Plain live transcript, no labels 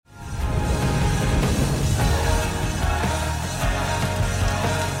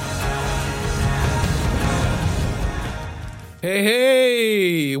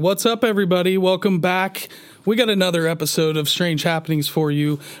Hey, what's up, everybody? Welcome back. We got another episode of Strange Happenings for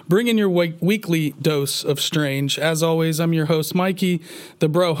you, bringing your weekly dose of strange. As always, I'm your host, Mikey, the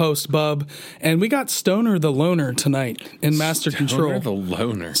bro host, Bub, and we got Stoner the Loner tonight in Master Control. Stoner the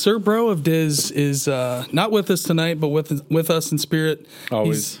Loner. Sir Bro of Diz is not with us tonight, but with us in spirit.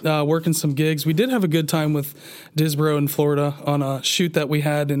 Always. He's working some gigs. We did have a good time with Diz Bro in Florida on a shoot that we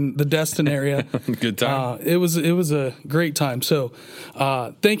had in the Destin area. Good time. It was a great time. So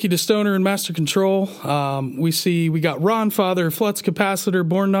thank you to Stoner and Master Control. We got Ron Father, Flux Capacitor,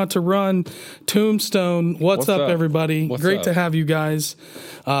 Born Not to Run, Tombstone. What's up, everybody? Great to have you guys.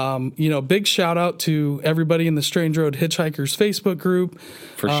 Big shout out to everybody in the Strange Road Hitchhikers Facebook group.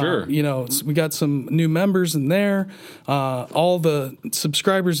 For sure. We got some new members in there, all the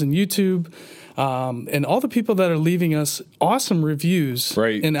subscribers in YouTube. And all the people that are leaving us awesome reviews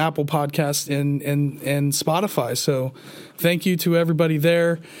in Apple Podcasts and Spotify. So thank you to everybody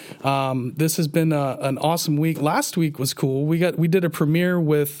there. This has been an awesome week. Last week was cool. We did a premiere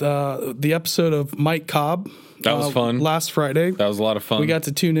with the episode of Mike Cobb. That was fun. Last Friday. That was a lot of fun. We got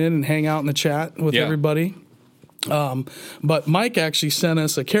to tune in and hang out in the chat with everybody. But Mike actually sent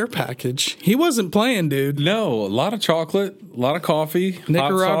us a care package. He wasn't playing, dude. No, a lot of chocolate, a lot of coffee,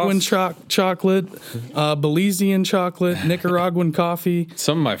 Nicaraguan chocolate, Belizean chocolate, Nicaraguan coffee.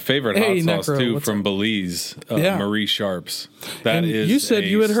 Some of my favorite hot sauce too from Belize, Marie Sharp's. That is, you said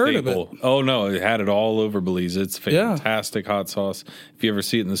you had heard of it. Oh no, it had it all over Belize. It's fantastic hot sauce. If you ever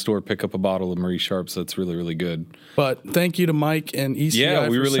see it in the store, pick up a bottle of Marie Sharp's. That's really, really good. But thank you to Mike and ECI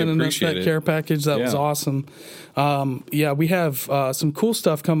for sending us that care package. That was awesome. We have some cool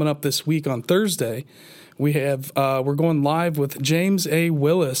stuff coming up this week on Thursday. We're going live with James A.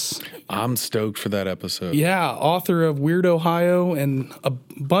 Willis. I'm stoked for that episode. Yeah, author of Weird Ohio and a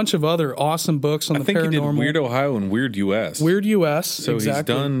bunch of other awesome books on the paranormal. I think he did Weird Ohio and Weird US. Weird US, so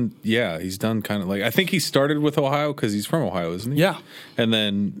exactly. he's done kind of like, I think he started with Ohio because he's from Ohio, isn't he? Yeah. And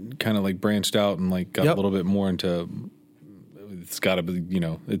then kind of like branched out and like got a little bit more into... It's got to be,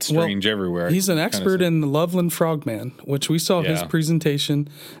 it's strange everywhere. He's an expert in the Loveland Frogman, which we saw his presentation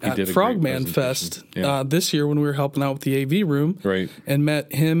at Frogman Fest this year when we were helping out with the AV room. Right. And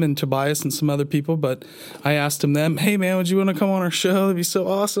met him and Tobias and some other people. But I asked him hey, man, would you want to come on our show? That'd be so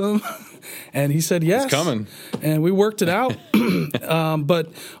awesome. And he said yes. He's coming. And we worked it out. But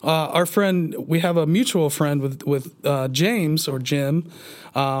our friend, we have a mutual friend with James or Jim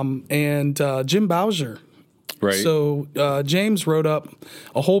and Jim Bowser. Right. So James wrote up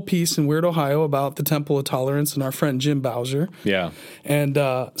a whole piece in Weird Ohio about the Temple of Tolerance and our friend Jim Bowser. Yeah. And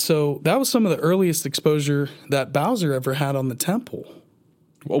so that was some of the earliest exposure that Bowser ever had on the temple.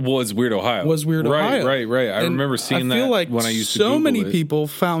 Was Weird Ohio. Ohio. Right. I remember seeing that when I used to Google it. So many people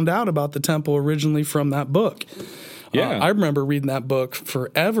found out about the temple originally from that book. Yeah. I remember reading that book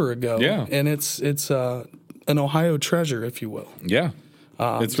forever ago. Yeah. And it's an Ohio treasure, if you will. Yeah.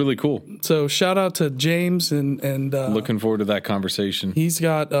 It's really cool. So shout out to James and looking forward to that conversation. He's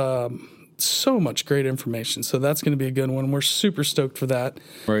got so much great information. So that's going to be a good one. We're super stoked for that.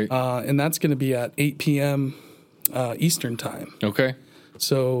 Right. And that's going to be at 8 p.m. Eastern time. Okay.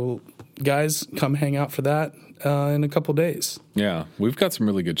 So guys, come hang out for that in a couple days. Yeah. We've got some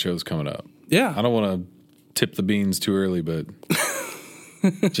really good shows coming up. Yeah. I don't want to tip the beans too early, but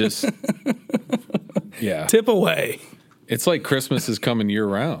just, Tip away. It's like Christmas is coming year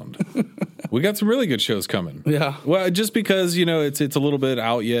round. We got some really good shows coming. Yeah. Well, just because, it's a little bit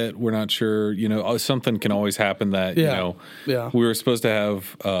out yet. We're not sure, something can always happen that, we were supposed to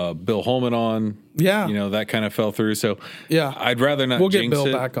have Bill Holman on. Yeah. That kind of fell through. So I'd rather not jinx it. We'll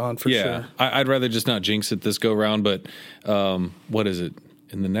get Bill back on for sure. I'd rather just not jinx it this go round. But what is it?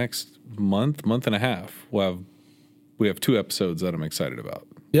 In the next month and a half, we have 2 episodes that I'm excited about.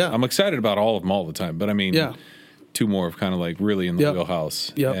 Yeah. I'm excited about all of them all the time. But I mean... Yeah. 2 more of kind of like really in the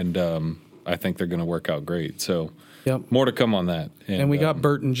wheelhouse. Yep. And I think they're going to work out great. So more to come on that. And we got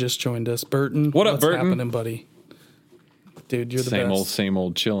Burton just joined us. Burton, what up, Burton? What's happening, buddy? Dude, you're the best. Same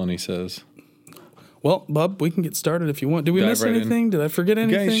old chilling, he says. Well, Bub, we can get started if you want. Did we miss anything? Did I forget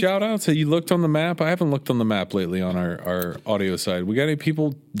anything? Guys, shout out. So you looked on the map. I haven't looked on the map lately on our audio side. We got any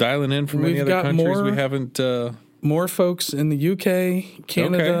people dialing in from any other countries we haven't... More folks in the UK,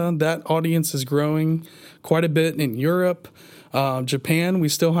 Canada. Okay. That audience is growing quite a bit in Europe. Japan, we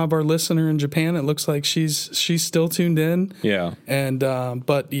still have our listener in Japan. It looks like she's still tuned in. Yeah. And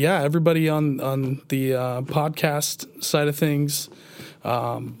but yeah, everybody on the podcast side of things,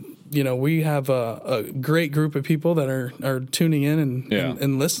 we have a great group of people that are tuning in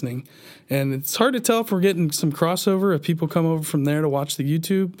and listening. And it's hard to tell if we're getting some crossover if people come over from there to watch the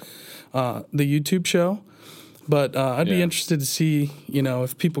YouTube show. But I'd be interested to see,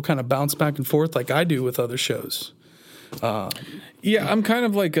 if people kind of bounce back and forth like I do with other shows. I'm kind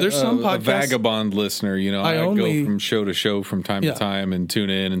of like there's some a vagabond listener. I go from show to show from time to time and tune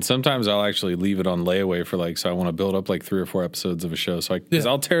in, and sometimes I'll actually leave it on layaway for so I want to build up 3 or 4 episodes of a show. So because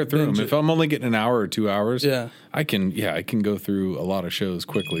I'll tear through them. If I'm only getting an hour or 2 hours, I can go through a lot of shows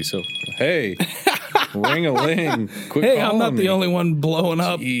quickly. So hey, ring-a-ling, quit hey, I'm not the only one blowing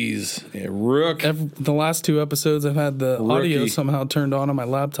up. Jeez, Rook. The last 2 episodes, I've had the audio somehow turned on my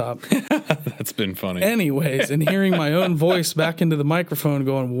laptop. That's been funny. Anyways, and hearing my own voice back into the microphone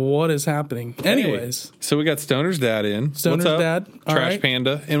going, what is happening? Anyways. So we got Stoner's dad in. Stoner's What's up? Dad. All Trash right.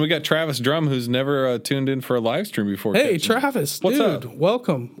 Panda. And we got Travis Drum, who's never tuned in for a live stream before. Hey, Travis. What's dude, up?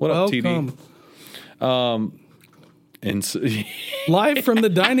 Welcome. What up, TD? Live from the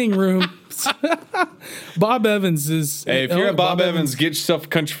dining room. Bob Evans is... Hey, if you're at Bob Evans, get yourself a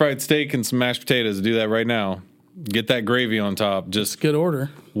country fried steak and some mashed potatoes. Do that right now. Get that gravy on top. Just good order.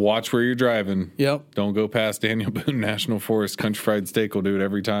 Watch where you're driving. Yep. Don't go past Daniel Boone National Forest. Country fried steak will do it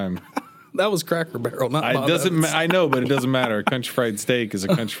every time. That was Cracker Barrel, not Bob Evans. I know, but it doesn't matter. A country fried steak is a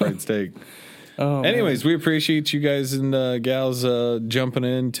country fried steak. Anyways, we appreciate you guys and gals jumping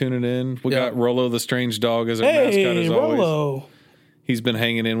in, tuning in. We got Rollo the Strange Dog as our mascot as always. Rollo. He's been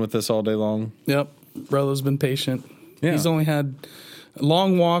hanging in with us all day long. Yep. Rollo's been patient. Yeah. He's only had a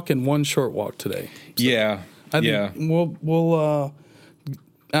long walk and one short walk today. So I think we'll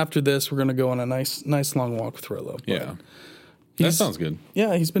after this we're gonna go on a nice long walk with Rollo. Yeah. That sounds good.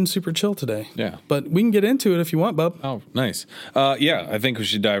 Yeah, he's been super chill today. Yeah. But we can get into it if you want, bub. Oh, nice. I think we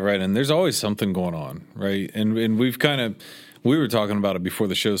should dive right in. There's always something going on, right? And we've we were talking about it before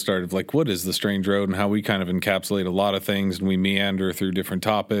the show started, what is the Strange Road and how we kind of encapsulate a lot of things and we meander through different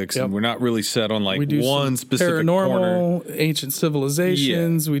topics and we're not really set on one specific paranormal, corner. Ancient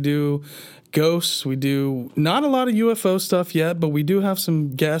civilizations. We do ghosts. We do not a lot of UFO stuff yet, but we do have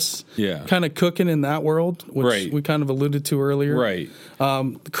some guests kind of cooking in that world, which we kind of alluded to earlier. Right.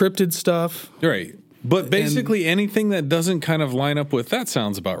 Cryptid stuff. Right. But basically anything that doesn't kind of line up with that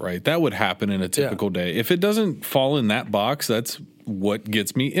sounds about right. That would happen in a typical day. If it doesn't fall in that box, that's what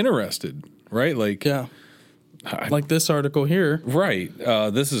gets me interested, right? Like this article here. Right.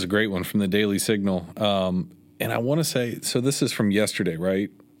 This is a great one from the Daily Signal. And I want to say, so this is from yesterday, right?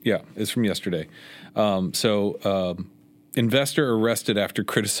 Yeah, it's from yesterday. Investor arrested after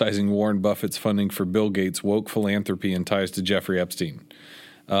criticizing Warren Buffett's funding for Bill Gates' woke philanthropy and ties to Jeffrey Epstein.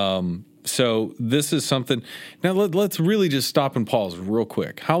 So this is something. Now let's really just stop and pause real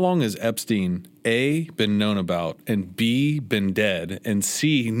quick. How long has Epstein A, been known about, and B, been dead, and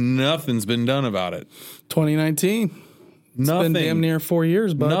C, nothing's been done about it? 2019. It's been damn near 4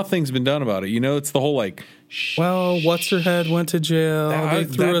 years, bud. Nothing's been done about it. It's the whole what's her head went to jail. They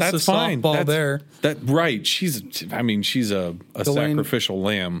threw us a softball there. Right. She's a sacrificial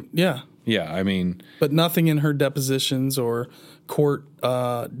lamb. Yeah. Yeah. But nothing in her depositions or court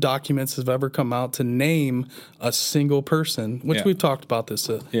documents have ever come out to name a single person, which we've talked about this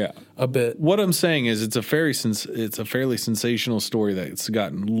a bit. What I'm saying is it's a fairly sensational story that's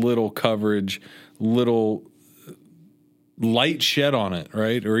gotten little coverage, little light shed on it,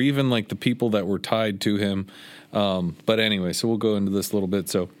 right? Or even the people that were tied to him. But anyway, so we'll go into this a little bit.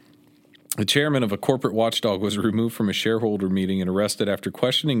 So the chairman of a corporate watchdog was removed from a shareholder meeting and arrested after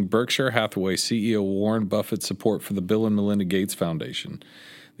questioning Berkshire Hathaway CEO Warren Buffett's support for the Bill and Melinda Gates Foundation.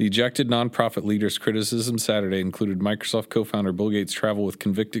 The ejected nonprofit leader's criticism Saturday included Microsoft co-founder Bill Gates' travel with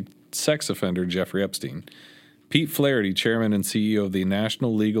convicted sex offender Jeffrey Epstein. Pete Flaherty, chairman and CEO of the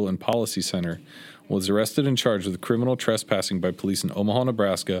National Legal and Policy Center, was arrested and charged with criminal trespassing by police in Omaha,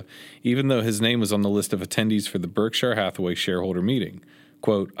 Nebraska, even though his name was on the list of attendees for the Berkshire Hathaway shareholder meeting.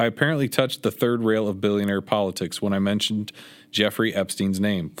 Quote, I apparently touched the third rail of billionaire politics when I mentioned Jeffrey Epstein's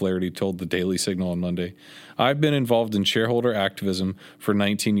name, Flaherty told the Daily Signal on Monday. I've been involved in shareholder activism for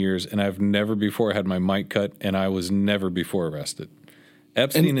 19 years, and I've never before had my mic cut, and I was never before arrested.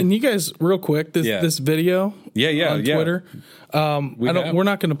 Epstein and you guys, real quick, this video on Twitter, we're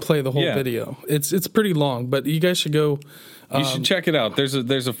not going to play the whole video. It's pretty long, but you guys should go. You should check it out.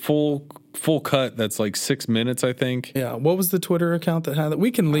 There's a full cut that's 6 minutes, I think. Yeah. What was the Twitter account that had it?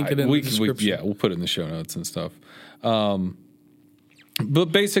 We can link it in the description. We'll put it in the show notes and stuff. But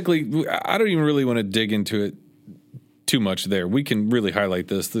basically, I don't even really want to dig into it too much there. We can really highlight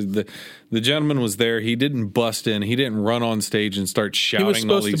this. The gentleman was there. He didn't bust in. He didn't run on stage and start shouting. He was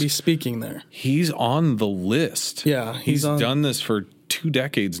supposed to be speaking there. He's on the list. Yeah. He's done this for 2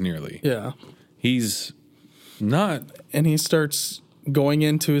 decades nearly. Yeah. He's not. And he starts going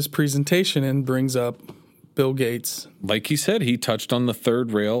into his presentation and brings up Bill Gates. Like he said, he touched on the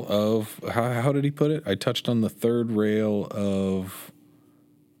third rail of, how did he put it? I touched on the third rail of,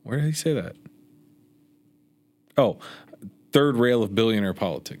 where did he say that? Oh, third rail of billionaire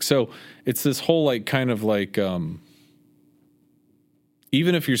politics. So it's this whole like kind of like,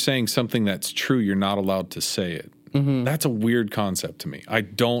 even if you're saying something that's true, you're not allowed to say it. Mm-hmm. That's a weird concept to me. I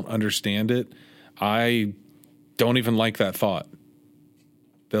don't understand it. I don't even like that thought.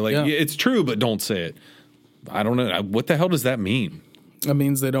 They're like, yeah, it's true, but don't say it. I don't know. What the hell does that mean? That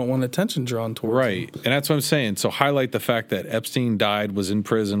means they don't want attention drawn towards right. Them. And that's what I'm saying. So highlight the fact that Epstein died, was in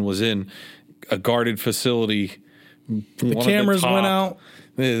prison, was in a guarded facility. The cameras went out.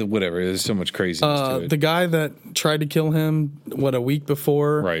 Whatever. There's so much craziness to it. The guy that tried to kill him, a week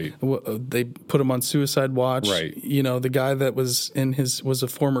before, right? They put him on suicide watch. Right. You know, the guy that was was a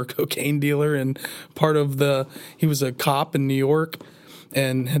former cocaine dealer and he was a cop in New York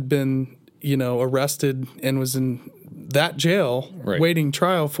and had been, arrested and was in that jail waiting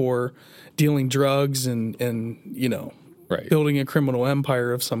trial for dealing drugs and building a criminal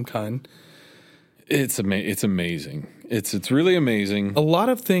empire of some kind. It's amazing. It's really amazing. A lot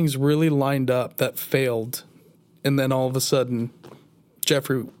of things really lined up that failed, and then all of a sudden,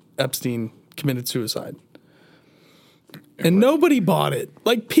 Jeffrey Epstein committed suicide. And nobody bought it.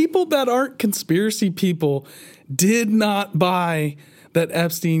 Like, people that aren't conspiracy people did not buy that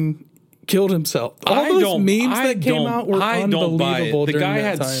Epstein killed himself. All those memes that came out were unbelievable. The guy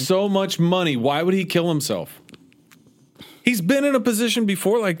had time. So much money. Why would he kill himself? He's been in a position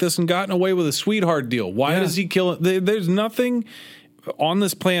before like this and gotten away with a sweetheart deal. Why does he kill it? There's nothing on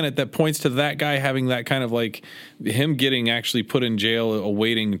this planet that points to that guy having that kind of like him getting actually put in jail,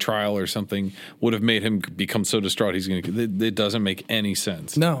 awaiting trial or something would have made him become so distraught. It doesn't make any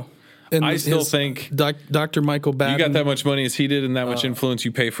sense. No. And I still think Dr. Michael Batten. You got that much money as he did and that much influence.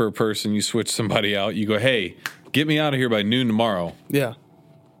 You pay for a person, you switch somebody out. You go, hey, get me out of here by noon tomorrow. Yeah.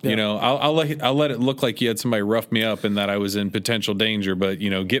 Yeah. I'll let it look like you had somebody rough me up and that I was in potential danger, but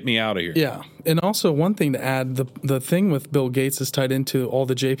get me out of here. Yeah, and also one thing to add: the thing with Bill Gates is tied into all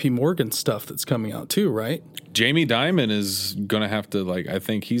the J.P. Morgan stuff that's coming out too, right? Jamie Dimon is going to have to I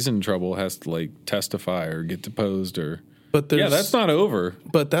think he's in trouble, has to testify or get deposed or. But that's not over.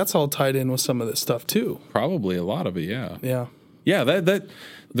 But that's all tied in with some of this stuff too. Probably a lot of it, yeah. Yeah. Yeah, that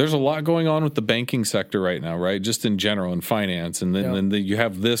there's a lot going on with the banking sector right now, right? Just in general in finance. And then you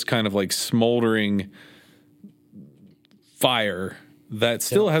have this kind of smoldering fire that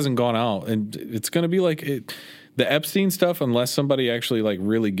still hasn't gone out. And it's going to be the Epstein stuff, unless somebody actually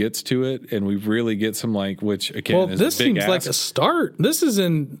really gets to it and we really get some which again is this a big seems like a start. This is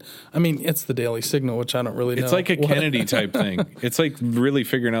it's the Daily Signal, which I don't really know. It's like a Kennedy type thing. It's really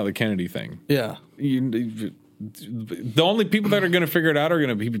figuring out the Kennedy thing. Yeah. The only people that are going to figure it out are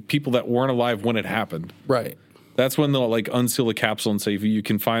going to be people that weren't alive when it happened. Right. That's when they'll unseal a capsule and say, you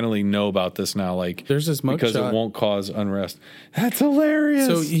can finally know about this now. There's this mugshot. Because it won't cause unrest. That's hilarious.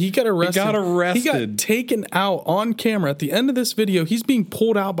 So he got arrested. He got taken out on camera. At the end of this video, he's being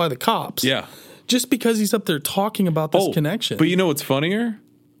pulled out by the cops. Yeah. Just because he's up there talking about this connection. But you know what's funnier?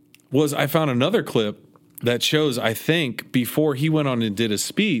 Was I found another clip that shows, I think, before he went on and did a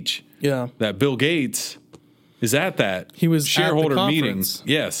speech, that Bill Gates is at that shareholder meeting.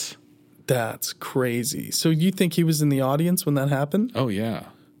 Yes. That's crazy. So you think he was in the audience when that happened? Oh, yeah.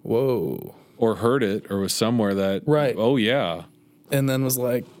 Whoa. Or heard it or was somewhere that. Right. Oh, yeah. And then was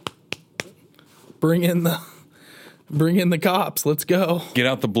like, bring in the cops. Let's go. Get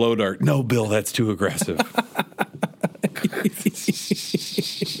out the blow dart. No, Bill, that's too aggressive.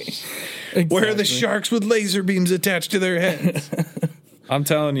 Exactly. Where are the sharks with laser beams attached to their heads? I'm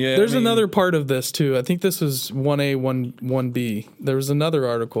telling you. There's another part of this, too. I think this is 1A, 1B. There was another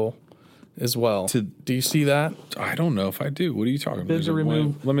article as well. Do you see that? I don't know if I do. What are you talking about?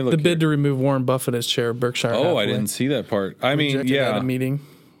 Let me look. The bid to remove Warren Buffett as chair of Berkshire Hathaway. Oh, I didn't see that part. I mean, yeah. At a meeting.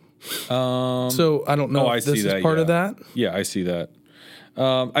 So I don't know if this is part of that. Yeah, I see that.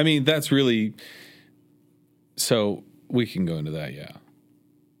 I mean, that's really... So we can go into that, yeah.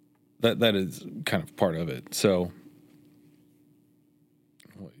 That is kind of part of it. So...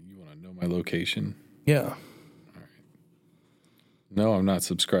 My location? Yeah. All right. No, I'm not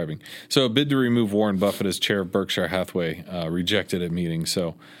subscribing. So a bid to remove Warren Buffett as chair of Berkshire Hathaway rejected at meeting.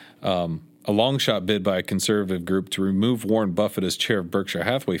 So a long shot bid by a conservative group to remove Warren Buffett as chair of Berkshire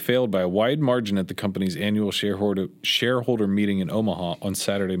Hathaway failed by a wide margin at the company's annual shareholder meeting in Omaha on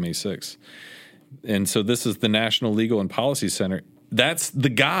Saturday, May 6th. And so this is the National Legal and Policy Center. That's the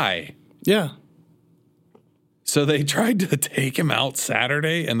guy. Yeah. So they tried to take him out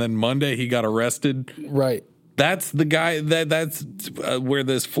Saturday, and then Monday he got arrested. Right. That's the guy that's where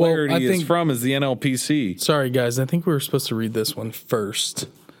this Flaherty is from, is the NLPC. Sorry, guys. I think we were supposed to read this one first.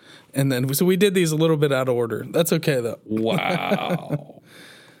 And then, so we did these a little bit out of order. That's okay, though. Wow.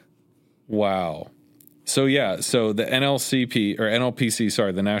 Wow. So the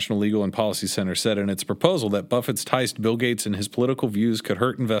NLPC, the National Legal and Policy Center, said in its proposal that Buffett's ties to Bill Gates and his political views could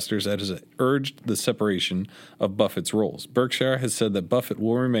hurt investors as it urged the separation of Buffett's roles. Berkshire has said that Buffett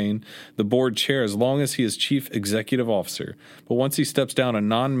will remain the board chair as long as he is chief executive officer, but once he steps down, a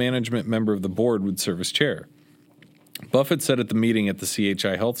non-management member of the board would serve as chair. Buffett said at the meeting at the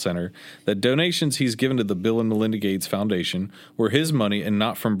CHI Health Center that donations he's given to the Bill and Melinda Gates Foundation were his money and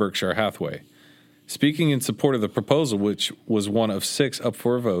not from Berkshire Hathaway. Speaking in support of the proposal, which was one of 6 up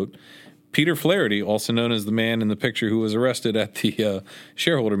for a vote, Peter Flaherty, also known as the man in the picture who was arrested at the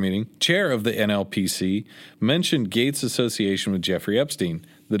shareholder meeting, chair of the NLPC, mentioned Gates' association with Jeffrey Epstein,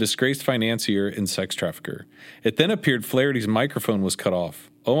 the disgraced financier and sex trafficker. It then appeared Flaherty's microphone was cut off.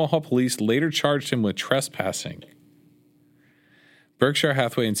 Omaha police later charged him with trespassing. Berkshire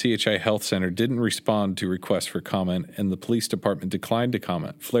Hathaway and CHI Health Center didn't respond to requests for comment, and the police department declined to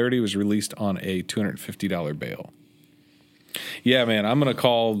comment. Flaherty was released on a $250 bail. Yeah, man, I'm going to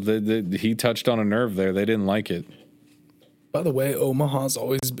call he touched on a nerve there. They didn't like it. By the way, Omaha's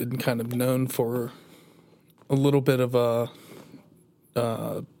always been kind of known for a little bit of a,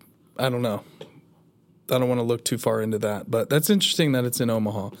 I don't know. I don't want to look too far into that, but that's interesting that it's in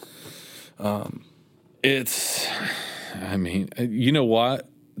Omaha. I mean, you know what?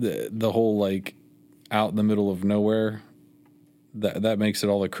 The whole like out in the middle of nowhere, that makes it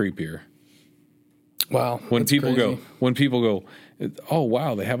all the creepier. Wow. When people go, oh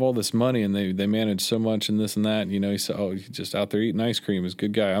wow, they have all this money and they manage so much and this and that. And, you say, oh, he's just out there eating ice cream. He's a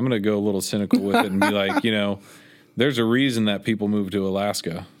good guy. I'm going to go a little cynical with it and be like, there's a reason that people move to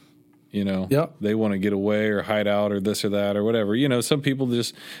Alaska. Yep. They want to get away or hide out or this or that or whatever. Some people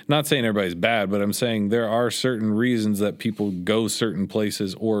just, not saying everybody's bad, but I'm saying there are certain reasons that people go certain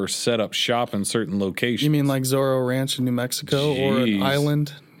places or set up shop in certain locations. You mean like Zorro Ranch in New Mexico or an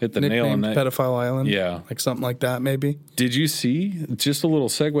island? Hit the nail on that. Pedophile Island? Yeah. Like something like that, maybe? Did you see, just a little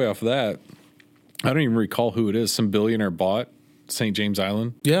segue off of that, I don't even recall who it is, some billionaire bought St. James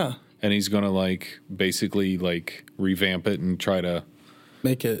Island? Yeah. And he's going to basically revamp it and try to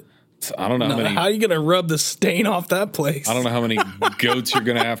make it. I don't know how are you going to rub the stain off that place? I don't know how many goats you're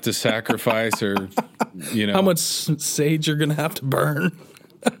going to have to sacrifice or, how much sage you're going to have to burn.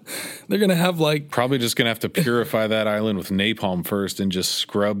 They're going to have probably just going to have to purify that island with napalm first and just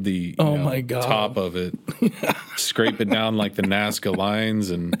scrub the my God. top of it. Scrape it down like the Nazca lines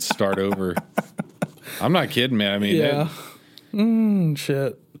and start over. I'm not kidding, man. I mean,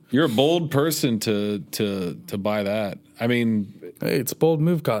 shit. You're a bold person to buy that. I mean, hey, it's a bold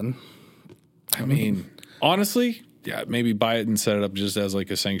move, Cotton. I mean, honestly, yeah, maybe buy it and set it up just as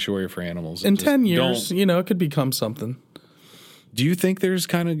a sanctuary for animals. In 10 years, it could become something. Do you think there's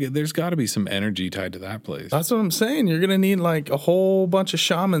got to be some energy tied to that place? That's what I'm saying. You're going to need a whole bunch of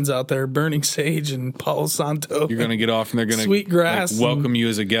shamans out there burning sage and Palo Santo. You're going to get off and they're going to sweet grass welcome you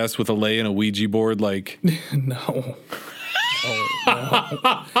as a guest with a lei and a Ouija board. No.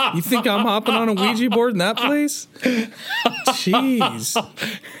 Oh, no. You think I'm hopping on a Ouija board in that place? Jeez.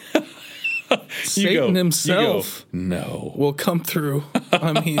 Satan himself will come through.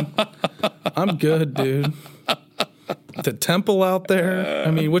 I mean, I'm good, dude. The temple out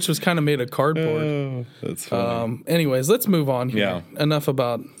there, which was kind of made of cardboard. Oh, that's funny. Anyways, let's move on here. Yeah. Enough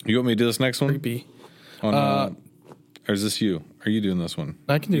about You want me to do this next one? Creepy. Or is this you? Are you doing this one?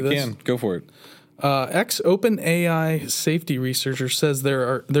 I can do this. You can. Go for it. Ex-OpenAI safety researcher says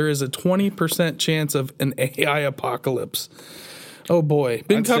there is a 20% chance of an AI apocalypse. Oh boy,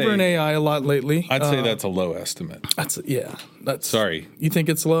 been covering AI a lot lately. I'd say that's a low estimate. Sorry. You think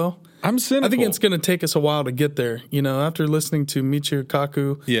it's low? I'm cynical. I think it's going to take us a while to get there. After listening to Michio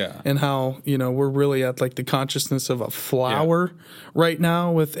Kaku, and how we're really at the consciousness of a flower right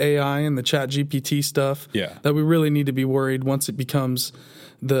now with AI and the Chat GPT stuff. Yeah, that we really need to be worried once it becomes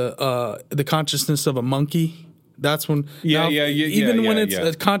the consciousness of a monkey. That's when even when it's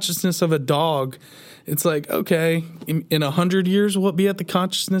a consciousness of a dog, it's okay, in 100 years will it be at the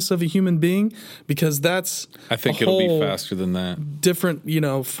consciousness of a human being? Because that's I think it'll be faster than that. Different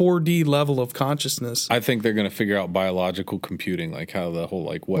 4D level of consciousness. I think they're going to figure out biological computing, how the whole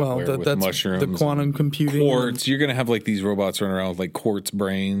wetware with mushrooms, the quantum computing, quartz. You're going to have these robots running around with quartz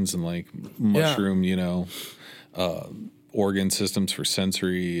brains and mushroom, organ systems for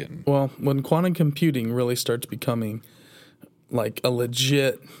sensory and when quantum computing really starts becoming a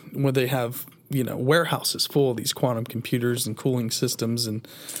legit, where they have warehouses full of these quantum computers and cooling systems and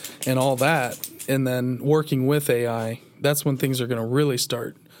all that. And then working with AI, that's when things are going to really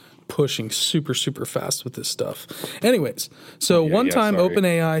start pushing super, super fast with this stuff. Anyways, so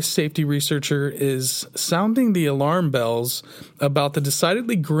OpenAI safety researcher is sounding the alarm bells about the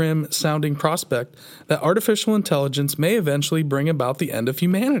decidedly grim sounding prospect that artificial intelligence may eventually bring about the end of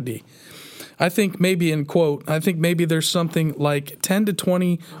humanity. I think maybe, in quote, I think maybe there's something like 10 to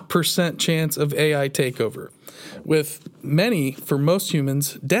 20% chance of AI takeover, with many, for most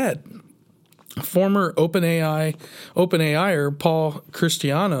humans, dead. Former OpenAIer Paul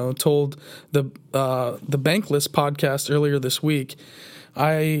Cristiano told the Bankless podcast earlier this week,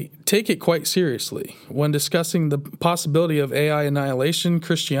 "I take it quite seriously." When discussing the possibility of AI annihilation,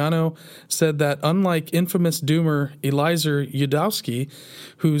 Cristiano said that unlike infamous doomer Eliezer Yudkowsky,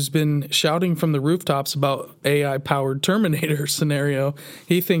 who's been shouting from the rooftops about AI-powered Terminator scenario,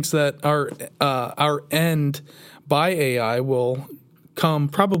 he thinks that our end by AI will come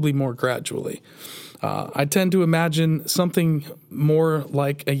probably more gradually. I tend to imagine something more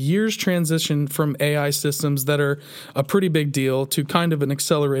like a year's transition from AI systems that are a pretty big deal to kind of an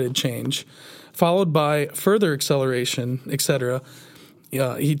accelerated change, followed by further acceleration, etc.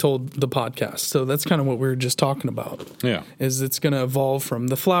 He told the podcast. So that's kind of what we were just talking about. Yeah. Is it's going to evolve from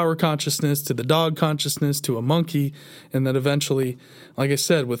the flower consciousness to the dog consciousness to a monkey, and then eventually, like I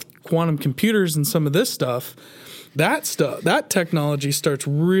said, with quantum computers and some of this stuff, that technology starts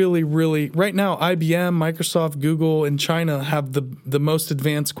really, really. Right now, IBM, Microsoft, Google, and China have the most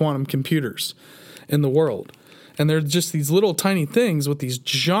advanced quantum computers in the world, and they're just these little tiny things with these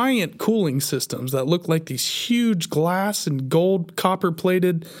giant cooling systems that look like these huge glass and gold copper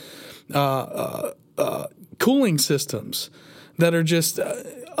plated cooling systems that are just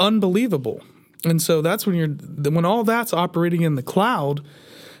unbelievable. And so that's when all that's operating in the cloud.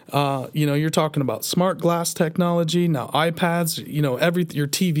 You're talking about smart glass technology now. iPads, your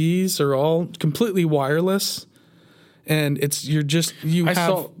TVs are all completely wireless, and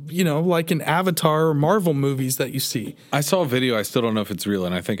like an Avatar or Marvel movies that you see. I saw a video. I still don't know if it's real,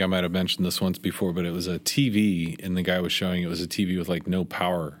 and I think I might have mentioned this once before, but it was a TV, and the guy was showing it was a TV with like no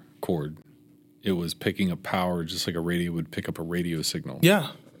power cord. It was picking up power just like a radio would pick up a radio signal.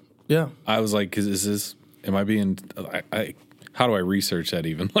 Yeah, yeah. I was like, is this? Am I being? How do I research that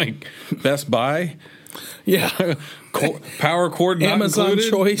even? Like Best Buy? Yeah. Power cord not Amazon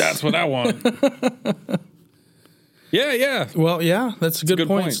included? Choice. That's what I want. Yeah. Well, yeah, that's a good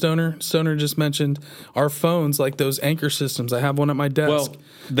point. Stoner just mentioned our phones, like those anchor systems. I have one at my desk. Well,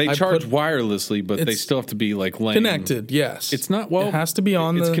 they charge wirelessly, but they still have to be like laying. Connected, yes. It's not, well. It has to be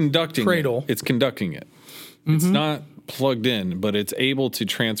on the cradle. It's conducting it. Mm-hmm. It's not plugged in, but it's able to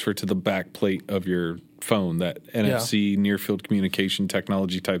transfer to the back plate of your phone, that NFC near field communication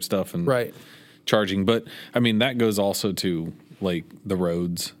technology type stuff and charging. But I mean, that goes also to like the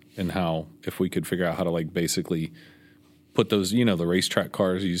roads and how, if we could figure out how to like basically put those, the racetrack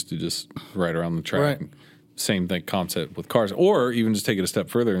cars used to just ride around the track. Right. Same thing concept with cars, or even just take it a step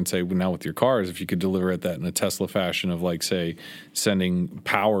further and say, well, now with your cars, if you could deliver at that in a Tesla fashion of like, say, sending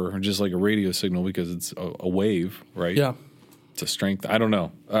power just like a radio signal because it's a wave, right? Yeah. It's a strength. I don't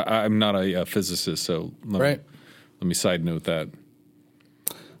know. I'm not a physicist, so let me side note that.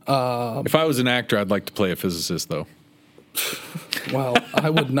 If I was an actor, I'd like to play a physicist, though. Well, I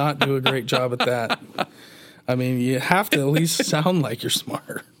would not do a great job at that. I mean, you have to at least sound like you're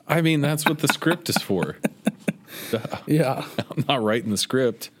smart. I mean, that's what the script is for. Yeah. I'm not writing the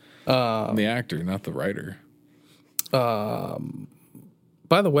script. I'm the actor, not the writer.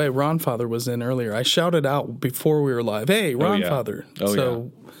 By the way, Ron Father was in earlier. I shouted out before we were live, "Hey, Ron Father."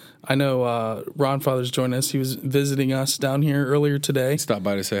 I know Ron Father's joining us. He was visiting us down here earlier today. Stopped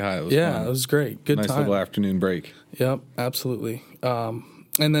by to say hi. It was fun. It was great. Good nice time. Nice little afternoon break. Yep, absolutely.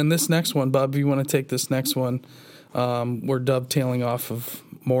 And then this next one, Bob, if you want to take this next one, we're dovetailing off of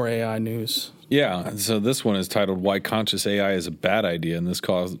more AI news. Yeah, so this one is titled "Why Conscious AI is a Bad Idea," and this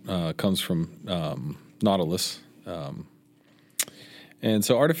comes from Nautilus. And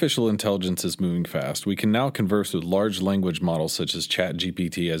so artificial intelligence is moving fast. We can now converse with large language models such as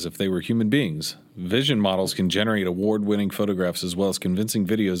ChatGPT as if they were human beings. Vision models can generate award-winning photographs as well as convincing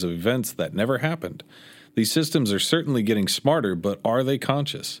videos of events that never happened. These systems are certainly getting smarter, but are they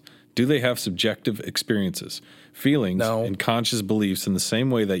conscious? Do they have subjective experiences, feelings, and conscious beliefs in the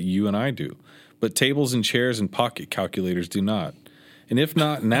same way that you and I do? But tables and chairs and pocket calculators do not. And if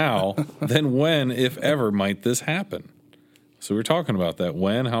not now, then when, if ever, might this happen? So we're talking about that.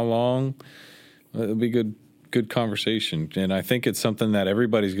 When, how long? It'll be good conversation. And I think it's something that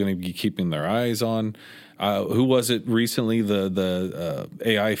everybody's going to be keeping their eyes on. who was it recently? The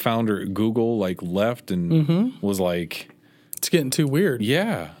AI founder at Google left and was like, it's getting too weird.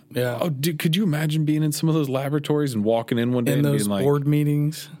 Yeah. Oh, dude, could you imagine being in some of those laboratories and walking in one day in and those being board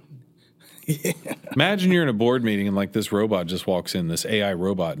meetings? Yeah. Imagine you're in a board meeting and this robot just walks in, this AI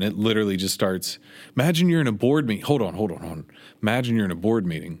robot, and it literally just starts. Imagine you're in a board meeting. Hold on. Imagine you're in a board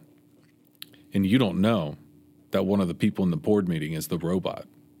meeting and you don't know that one of the people in the board meeting is the robot.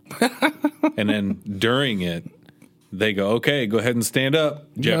 And then during it, they go, okay, go ahead and stand up,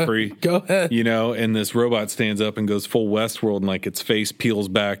 Jeffrey. Go ahead. And this robot stands up and goes full Westworld, and its face peels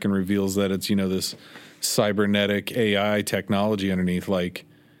back and reveals that it's, this cybernetic AI technology underneath.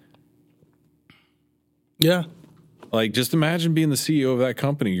 Yeah. Just imagine being the CEO of that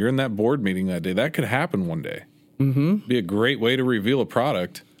company. You're in that board meeting that day. That could happen one day. Mm-hmm. Be a great way to reveal a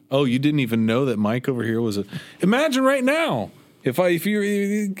product. Oh, you didn't even know that Mike over here was Imagine right now. If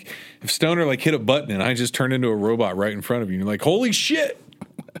Stoner hit a button and I just turned into a robot right in front of you, and you're like, holy shit,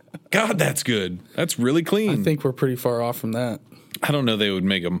 God, that's good. That's really clean. I think we're pretty far off from that. I don't know they would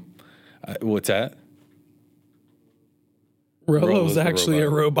make them. What's that? Rollo's actually a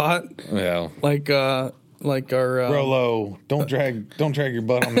robot. Yeah, like our Rollo. Don't drag your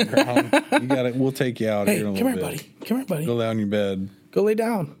butt on the ground. You got it. We'll take you out. Hey, come here, buddy. Come here, buddy. Go lay on your bed. Go lay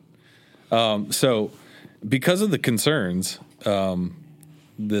down. So, because of the concerns.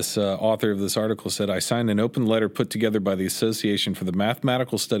 This author of this article said, I signed an open letter put together by the Association for the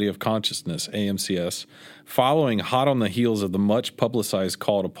Mathematical Study of Consciousness, AMCS, following hot on the heels of the much publicized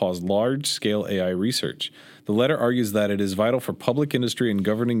call to pause large-scale AI research. The letter argues that it is vital for public industry and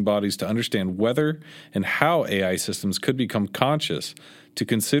governing bodies to understand whether and how AI systems could become conscious, to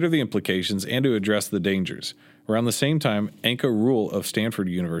consider the implications, and to address the dangers. Around the same time, Anka Rule of Stanford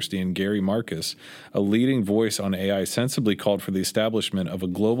University and Gary Marcus, a leading voice on AI, sensibly called for the establishment of a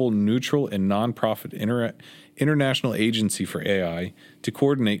global, neutral, and nonprofit international agency for AI to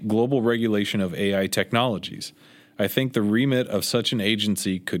coordinate global regulation of AI technologies. I think the remit of such an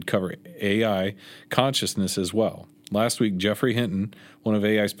agency could cover AI consciousness as well. Last week, Geoffrey Hinton, one of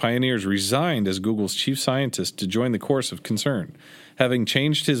AI's pioneers, resigned as Google's chief scientist to join the chorus of concern. Having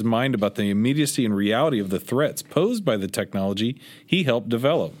changed his mind about the immediacy and reality of the threats posed by the technology he helped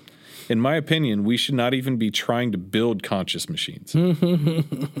develop. In my opinion, we should not even be trying to build conscious machines.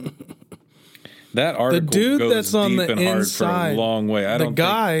 That article the dude goes that's on deep the and hard inside, for a long way. The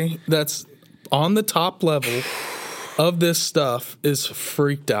guy that's on the top level of this stuff is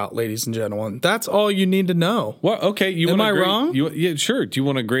freaked out, ladies and gentlemen. That's all you need to know. Well, okay. Am I wrong? Yeah, sure. Do you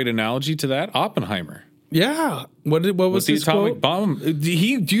want a great analogy to that? Oppenheimer. Yeah. What was the his atomic quote? bomb? Do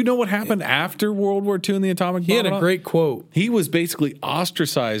you know what happened after World War II and the atomic bomb? He had a great quote. He was basically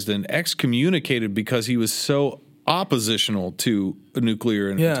ostracized and excommunicated because he was so oppositional to nuclear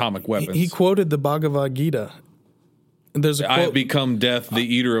and atomic weapons. He quoted the Bhagavad Gita. There's a quote, I have become death, the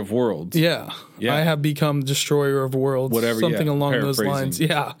eater of worlds. Yeah. I have become destroyer of worlds. Whatever, something along those lines.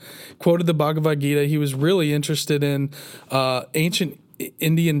 Yeah. Quoted the Bhagavad Gita. He was really interested in ancient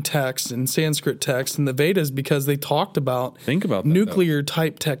Indian texts and Sanskrit texts and the Vedas because they talked about nuclear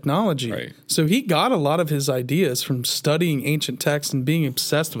type technology. Right. So he got a lot of his ideas from studying ancient texts and being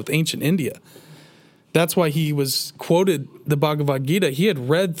obsessed with ancient India. That's why he was quoted the Bhagavad Gita. He had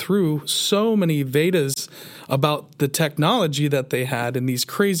read through so many Vedas about the technology that they had and these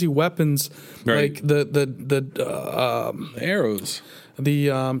crazy weapons, like the arrows,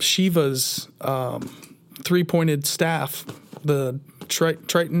 the Shiva's 3-pointed staff, the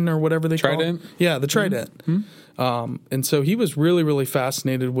Triton or whatever they call it. Yeah, the Trident. Mm-hmm. And so he was really, really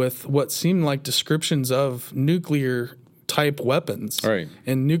fascinated with what seemed like descriptions of nuclear type weapons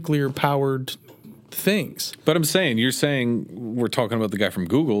and nuclear powered things. But you're saying we're talking about the guy from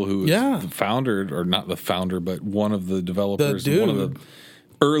Google who is the founder, or not the founder, but one of the developers, one of the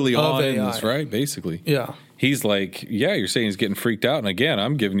early on in this, right? Basically. Yeah. He's like, you're saying he's getting freaked out. And again,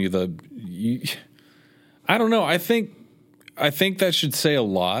 I'm giving you I don't know. I think that should say a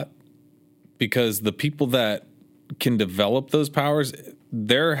lot, because the people that can develop those powers,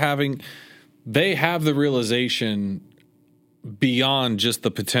 they have the realization beyond just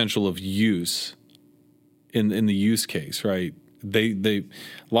the potential of use in the use case, right? They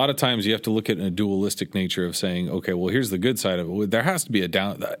a lot of times you have to look at a dualistic nature of saying, okay, well, here's the good side of it. There has to be a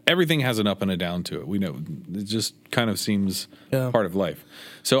down. Everything has an up and a down to it. We know it just kind of seems part of life.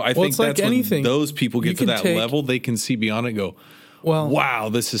 So I think that's when those people get to that level, they can see beyond it and go, wow,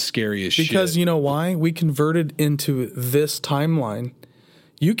 this is scary as shit. Because you know why? We converted into this timeline.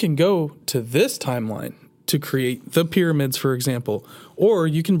 You can go to this timeline to create the pyramids, for example, or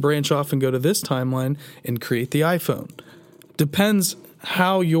you can branch off and go to this timeline and create the iPhone. depends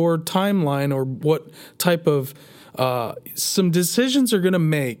how your timeline or what type of some decisions are going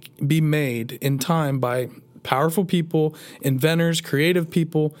to be made in time by powerful people, inventors, creative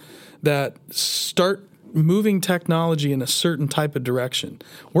people that start moving technology in a certain type of direction.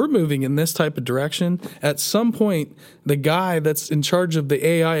 We're moving in this type of direction. At some point, the guy that's in charge of the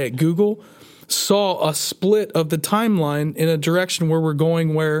AI at Google saw a split of the timeline in a direction where we're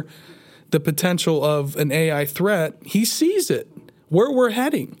going, where the potential of an AI threat, he sees it, where we're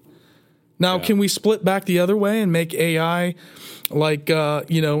heading. Now, can we split back the other way and make AI like,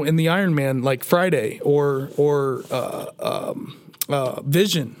 in the Iron Man, like Friday or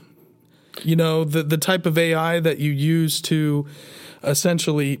Vision? The type of AI that you use to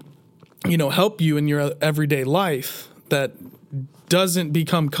essentially, help you in your everyday life that doesn't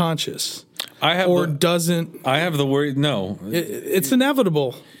become conscious. I have the word. No, it's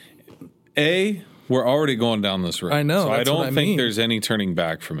inevitable. We're already going down this road. I know. So I don't think there's any turning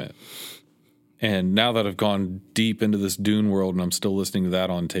back from it. And now that I've gone deep into this Dune world and I'm still listening to that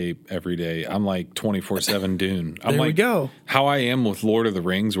on tape every day, I'm like 24/7 Dune. There we go. How I am with Lord of the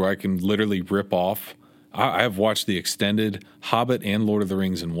Rings, where I can literally rip off. I have watched the extended Hobbit and Lord of the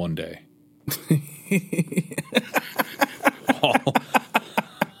Rings in one day.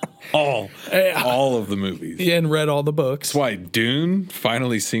 all of the movies. Yeah, and read all the books. That's why Dune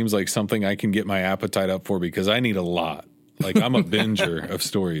finally seems like something I can get my appetite up for, because I need a lot. Like, I'm a binger of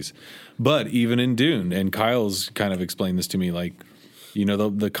stories. But even in Dune, and Kyle's kind of explained this to me, like,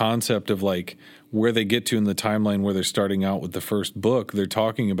 the concept of like where they get to in the timeline where they're starting out with the first book, they're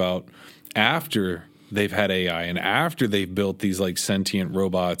talking about after they've had AI and after they've built these like sentient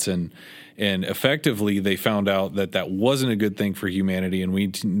robots, and effectively they found out that wasn't a good thing for humanity, and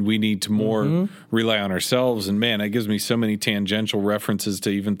we need to more rely on ourselves. And man, that gives me so many tangential references to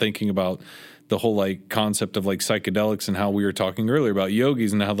even thinking about the whole like concept of like psychedelics, and how we were talking earlier about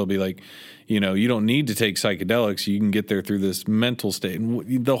yogis and how they'll be like, you don't need to take psychedelics. You can get there through this mental state,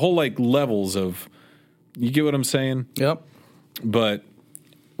 and the whole like levels of, you get what I'm saying? Yep. But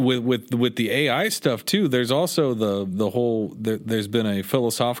with the AI stuff too, there's also the whole, there's been a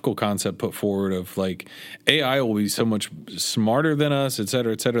philosophical concept put forward of like AI will be so much smarter than us, et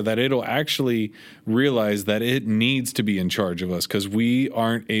cetera, that it'll actually realize that it needs to be in charge of us because we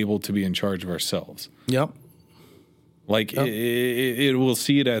aren't able to be in charge of ourselves. Yep. Like it will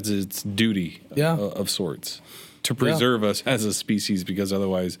see it as its duty of sorts to preserve us as a species, because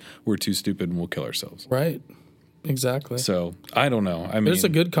otherwise we're too stupid and we'll kill ourselves. Right. Exactly. So I don't know. I mean, there's a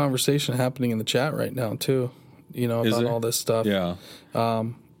good conversation happening in the chat right now too, about all this stuff. Yeah.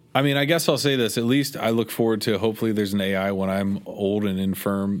 I mean, I guess I'll say this. At least I look forward to, hopefully there's an AI when I'm old and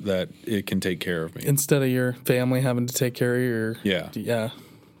infirm that it can take care of me. Instead of your family having to take care of your... Yeah.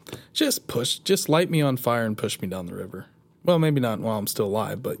 Just light me on fire and push me down the river. Well, maybe not while I'm still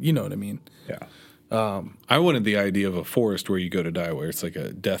alive, but you know what I mean. Yeah. I wanted the idea of a forest where you go to die, where it's like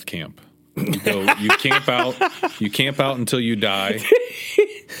a death camp. You camp out until you die.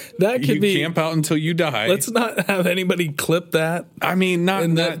 That could be. You camp out until you die. Let's not have anybody clip that. I mean, not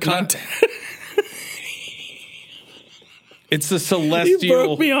in that content. It's the celestial. You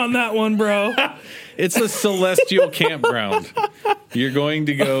broke me on that one, bro. It's a celestial campground. You're going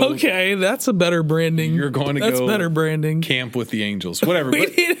to go. Okay, that's a better branding. You're going to that's go. better branding. Camp with the angels, whatever.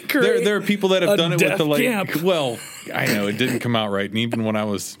 But there are people that have done it with the like. Camp. Well, I know it didn't come out right, and even when I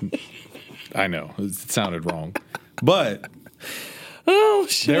was, I know it sounded wrong, but. Oh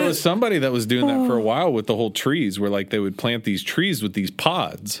shit! There was somebody that was doing that for a while with the whole trees, where like they would plant these trees with these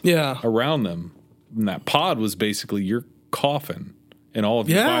pods around them, and that pod was basically your coffin, and all of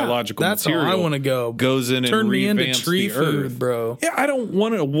your biological material. That's how I want to go. Goes in Turn and me into revamps tree the food, earth, bro. Yeah, I don't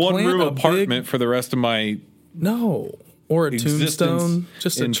want a one-room apartment for the rest of my or a tombstone,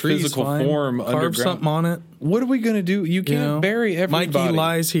 just a tree physical form. Carve underground. Something on it. What are we gonna do? You can't bury everybody. Mikey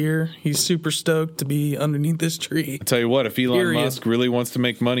lies here. He's super stoked to be underneath this tree. I tell you what, if Elon Musk really wants to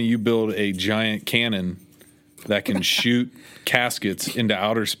make money, you build a giant cannon that can shoot caskets into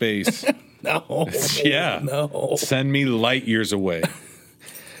outer space. No. Send me light years away.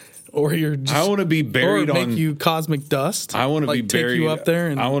 Or you're just, I want to be buried or make you cosmic dust. I want to be buried. Take you up there,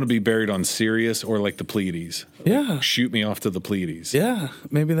 and I want to be buried on Sirius or like the Pleiades. Yeah, shoot me off to the Pleiades. Yeah,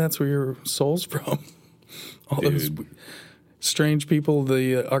 maybe that's where your soul's from. All those strange people,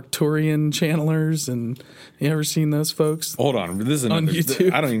 the Arcturian channelers, and you ever seen those folks? Hold on, this is another, on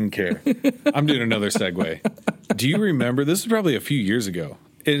YouTube. I don't even care. I'm doing another segue. Do you remember? This is probably a few years ago.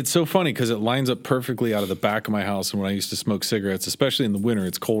 It's so funny because it lines up perfectly out of the back of my house. And when I used to smoke cigarettes, especially in the winter,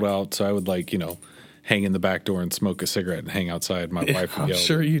 it's cold out. So I would hang in the back door and smoke a cigarette and hang outside. My wife would yell. I'm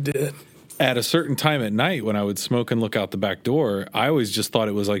sure you did. at a certain time at night when I would smoke and look out the back door, I always just thought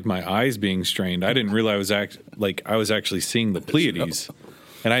it was like my eyes being strained. I didn't realize I was actually seeing the Pleiades.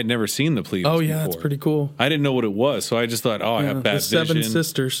 And I had never seen the Pleiades before. That's pretty cool. I didn't know what it was, so I just thought, I have bad vision. The Seven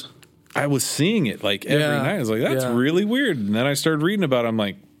Sisters. I was seeing it like every night. I was like, that's really weird. And then I started reading about it. I'm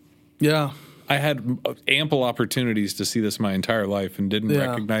like, I had ample opportunities to see this my entire life and didn't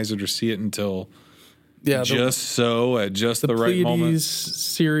recognize it or see it until at just the right moment. Pleiades,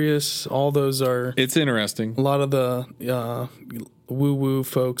 Sirius, all those are. It's interesting. A lot of the woo-woo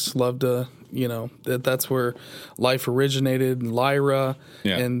folks love to, that's where life originated, and Lyra,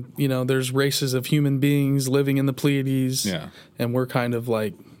 and, there's races of human beings living in the Pleiades, and we're kind of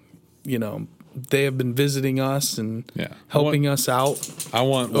like, they have been visiting us and helping us out. I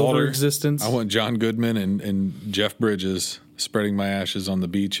want over existence. I want John Goodman and Jeff Bridges spreading my ashes on the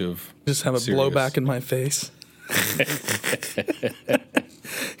beach of just have a Sirius. blowback in my face.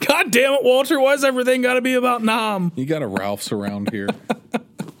 God damn it, Walter! Why's everything got to be about Nam? You got a Ralph's around here.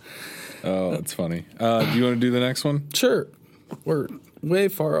 Oh, that's funny. Do you want to do the next one? Sure. We're way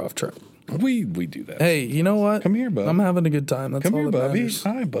far off track. We do that. Hey, you know what? Come here, bud. I'm having a good time. That's Come all here, that Bubby. matters.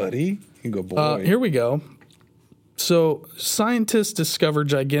 Hi, buddy. You go, boy. Here we go. So, scientists discovered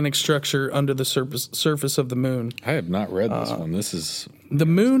gigantic structure under the surface of the moon. I have not read this one. This is... The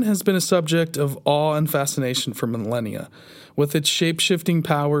moon has been a subject of awe and fascination for millennia. With its shape-shifting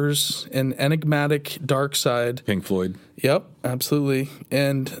powers and enigmatic dark side. Pink Floyd. Yep, absolutely.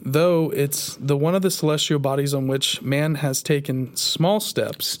 And though it's the one of the celestial bodies on which man has taken small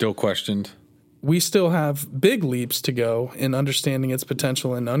steps... Still questioned. We still have big leaps to go in understanding its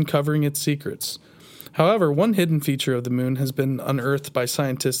potential and uncovering its secrets. However, one hidden feature of the moon has been unearthed by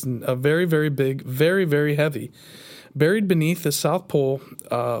scientists in a very, very big, very, very heavy. Buried beneath the south pole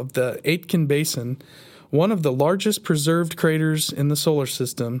of the Aitken Basin, one of the largest preserved craters in the solar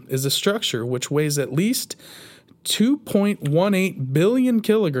system is a structure which weighs at least 2.18 billion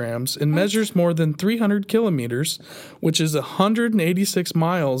kilograms and measures more than 300 kilometers, which is 186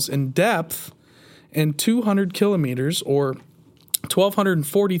 miles in depth and 200 kilometers, or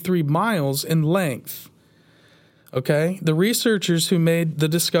 1,243 miles in length. Okay? The researchers who made the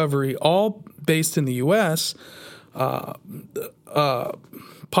discovery, all based in the U.S.,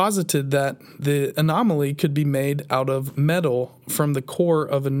 posited that the anomaly could be made out of metal from the core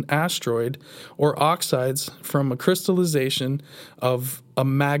of an asteroid or oxides from a crystallization of a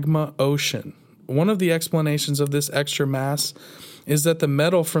magma ocean. One of the explanations of this extra mass is that the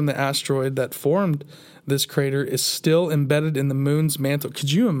metal from the asteroid that formed this crater is still embedded in the moon's mantle.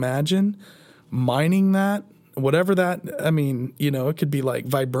 Could you imagine mining that? Whatever that, it could be like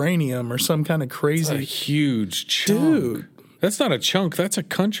vibranium or some kind of crazy. That's a huge chunk. Dude. That's not a chunk. That's a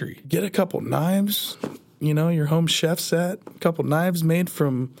country. Get a couple knives, your home chef set, a couple knives made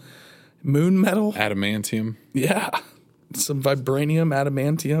from moon metal. Adamantium. Yeah. Some vibranium,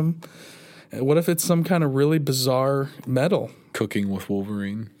 adamantium. What if it's some kind of really bizarre metal? Cooking with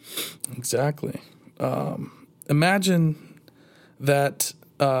Wolverine. Exactly. Imagine that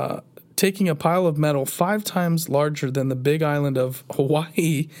taking a pile of metal 5 times larger than the big island of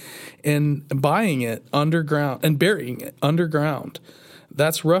Hawaii and buying it underground and burying it underground.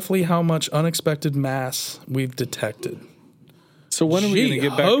 That's roughly how much unexpected mass we've detected. So when are we going to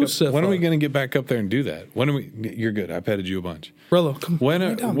get back up? When are we going to get back up there and do that? When are we? You're good. I petted you a bunch. Rello, come. When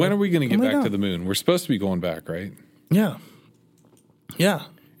are we going to get back to the moon? We're supposed to be going back, right? Yeah. Yeah.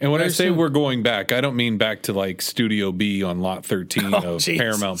 And when I say we're going back, I don't mean back to like Studio B on Lot 13 of Jesus.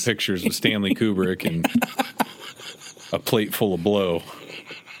 Paramount Pictures with Stanley Kubrick and a plate full of blow.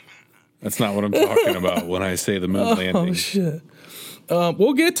 That's not what I'm talking about when I say the moon landing. Oh, shit.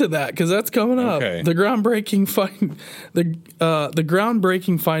 We'll get to that because that's coming up. Okay. The groundbreaking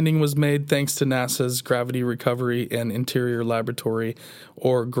finding was made thanks to NASA's Gravity Recovery and Interior Laboratory,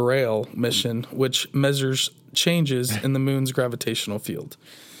 or GRAIL, mission, which measures changes in the moon's gravitational field.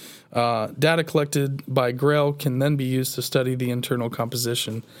 Data collected by GRAIL can then be used to study the internal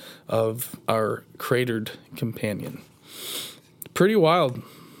composition of our cratered companion. Pretty wild.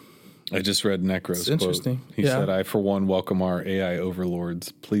 I just read Necro's quote. Interesting. He said, I, for one, welcome our AI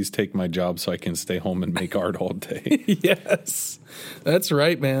overlords. Please take my job so I can stay home and make art all day. Yes. That's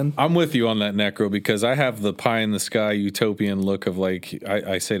right, man. I'm with you on that, Necro, because I have the pie-in-the-sky utopian look of, like,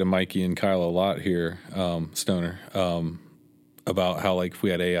 I say to Mikey and Kyle a lot here, Stoner, about how, like, if we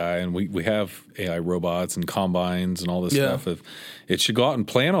had AI, and we have AI robots and combines and all this stuff, if it should go out and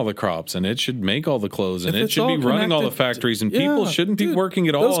plant all the crops, and it should make all the clothes, and it should be running all the factories, and people shouldn't be working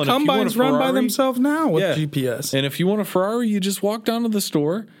at all. Those combines run by themselves now with GPS. And if you want a Ferrari, you just walk down to the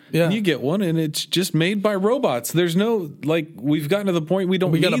store and you get one, and it's just made by robots. There's no, like, we've gotten to the point we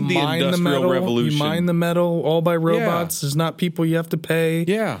don't need the industrial revolution. You mine the metal all by robots. There's not people you have to pay.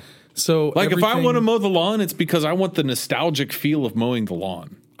 Yeah. So, like, if I want to mow the lawn, it's because I want the nostalgic feel of mowing the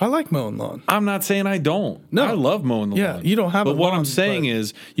lawn. I like mowing lawn. I'm not saying I don't. No. I love mowing the lawn. Yeah, you don't have But what I'm saying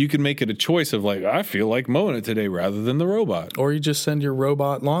is you can make it a choice of, like, I feel like mowing it today rather than the robot. Or you just send your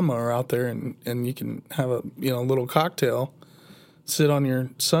robot lawnmower out there and you can have a little cocktail, sit on your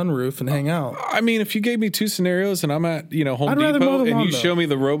sunroof and hang out. I mean, if you gave me two scenarios and I'm at, Home Depot and you show me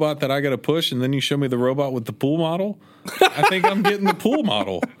the robot that I got to push and then you show me the robot with the pool model, I think I'm getting the pool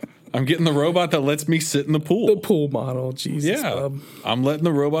model. I'm getting the robot that lets me sit in the pool. The pool model, Jesus. Yeah, Bub. I'm letting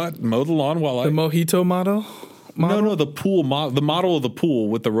the robot mow the lawn while the mojito model. No, the pool model, the model of the pool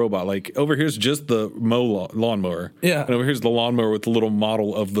with the robot. Like, over here's just the lawnmower. Yeah, and over here's the lawnmower with the little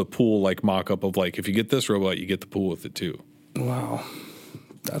model of the pool, like mock-up of, like, if you get this robot, you get the pool with it too. Wow,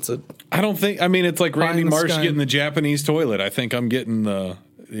 that's a. I don't think. I mean, it's like Randy Marsh getting the Japanese toilet. I think I'm getting the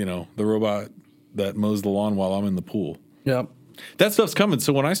robot that mows the lawn while I'm in the pool. Yep. That stuff's coming.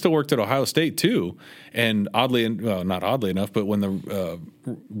 So when I still worked at Ohio State not oddly enough, but when the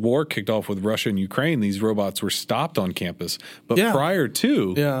war kicked off with Russia and Ukraine, these robots were stopped on campus. But prior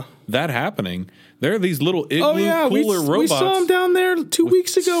to that happening, there are these little igloo cooler robots. We saw them down there 2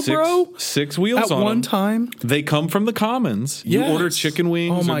 weeks ago, bro. 6 wheels at on one them. time. They come from the Commons. You order chicken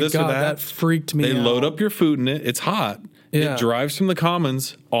wings or this or that. That freaked me out. They load up your food in it. It's hot. Yeah. It drives from the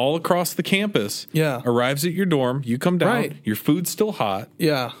Commons all across the campus. Yeah. Arrives at your dorm. You come down. Right. Your food's still hot.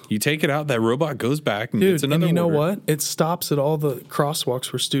 Yeah. You take it out. That robot goes back and gets another and you order. know what? It stops at all the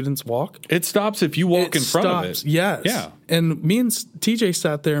crosswalks where students walk. It stops if you walk in front of it. Yes. Yeah. And me and TJ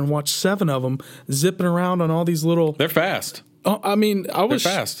sat there and watched 7 of them zipping around on all these little. They're fast. Oh, I mean, I was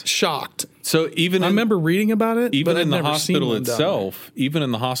shocked. So I remember reading about it, even but in the hospital itself,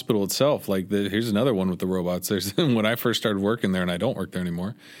 like here's another one with the robots. There's when I first started working there, and I don't work there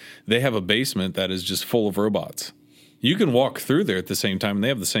anymore. They have a basement that is just full of robots. You can walk through there at the same time, and they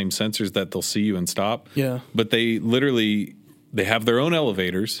have the same sensors that they'll see you and stop. Yeah, but they have their own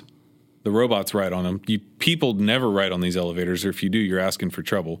elevators. The robots ride on them. People never ride on these elevators, or if you do, you're asking for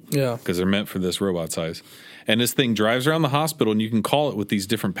trouble. Yeah, because they're meant for this robot size. And this thing drives around the hospital, and you can call it with these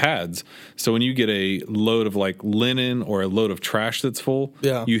different pads. So when you get a load of, like, linen or a load of trash that's full,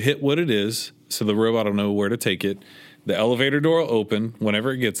 you hit what it is, so the robot will know where to take it. The elevator door will open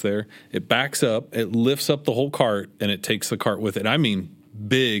whenever it gets there. It backs up, it lifts up the whole cart, and it takes the cart with it. I mean,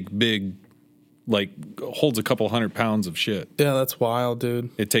 big, like, holds a couple 100 pounds of shit. Yeah, that's wild, dude.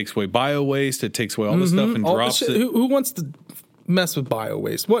 It takes away bio waste. It takes away all the stuff and drops it. Who wants to mess with bio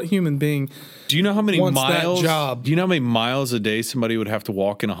waste? What human being? Do you know how many miles? That job? Do you know how many miles a day somebody would have to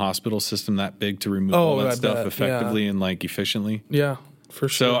walk in a hospital system that big to remove all that stuff effectively and, like, efficiently? Yeah, for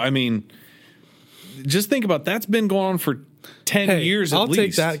sure. So I mean, just think about that's been going on for 10 years. I'll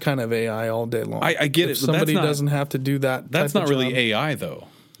take that kind of AI all day long. I get it. Somebody doesn't have to do that. That's not really AI though.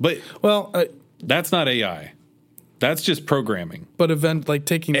 But that's not AI. That's just programming. But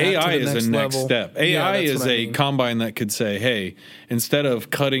taking that AI to the is next a next level. step. AI is a combine that could say, hey, instead of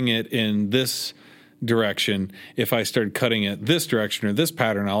cutting it in this direction, if I start cutting it this direction or this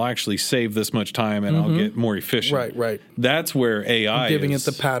pattern, I'll actually save this much time and I'll get more efficient. Right. That's where AI is. Giving it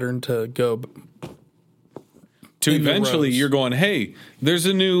the pattern to go. To eventually you're going, hey, there's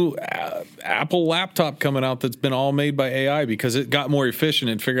a new Apple laptop coming out that's been all made by AI because it got more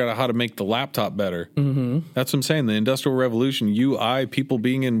efficient and figured out how to make the laptop better. Mm-hmm. That's what I'm saying. The Industrial Revolution, people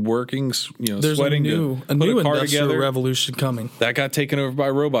being in working, there's sweating a new industrial revolution coming. That got taken over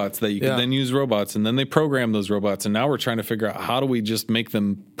by robots that you could then use robots, and then they program those robots, and now we're trying to figure out how do we just make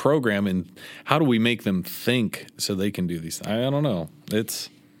them program and how do we make them think so they can do these things. I don't know.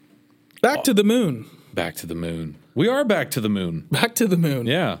 It's back to the moon. Back to the moon. We are back to the moon. Back to the moon.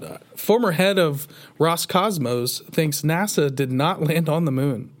 Yeah. Former head of Roscosmos thinks NASA did not land on the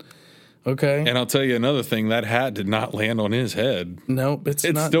moon. Okay. And I'll tell you another thing. That hat did not land on his head. Nope. It's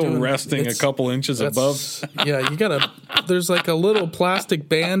not still resting a couple inches above. Yeah. There's like a little plastic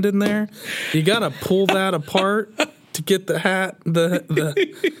band in there. You got to pull that apart to get the hat,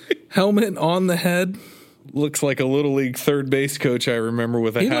 the helmet on the head. Looks like a Little League third base coach I remember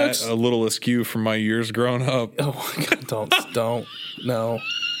with a hat a little askew from my years growing up. Oh, my God.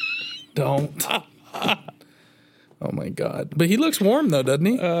 Don't. Oh my God! But he looks warm though, doesn't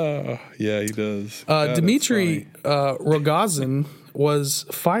he? Yeah, he does. Dmitry Rogozin was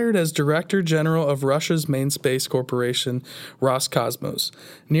fired as Director General of Russia's main space corporation, Roscosmos,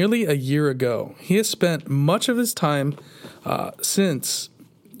 nearly a year ago. He has spent much of his time since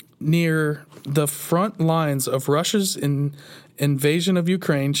near the front lines of Russia's invasion of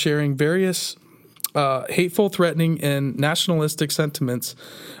Ukraine, sharing various hateful, threatening, and nationalistic sentiments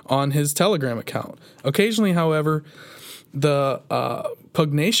on his Telegram account. Occasionally, however, the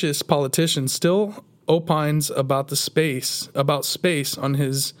pugnacious politician still opines about space on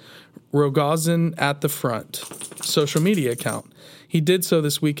his Rogozin at the Front social media account. He did so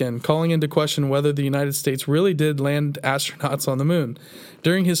this weekend, calling into question whether the United States really did land astronauts on the moon.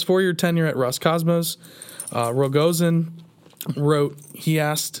 During his 4-year tenure at Roscosmos, Rogozin wrote he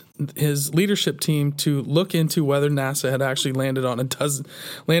asked his leadership team to look into whether NASA had actually landed a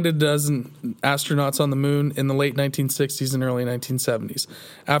dozen astronauts on the moon in the late 1960s and early 1970s.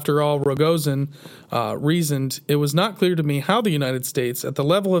 After all, Rogozin reasoned, it was not clear to me how the United States, at the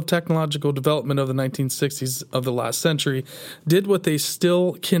level of technological development of the 1960s of the last century, did what they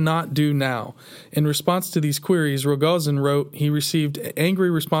still cannot do now. In response to these queries, Rogozin wrote he received angry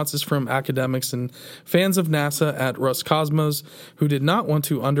responses from academics and fans of NASA at Roscosmos who did not want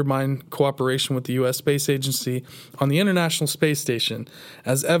to undermine cooperation with the U.S. Space Agency on the International Space Station.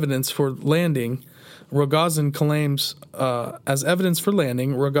 As evidence for landing, Rogozin claims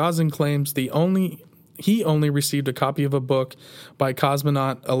he only received a copy of a book by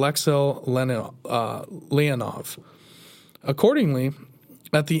cosmonaut Alexei Leonov. Accordingly,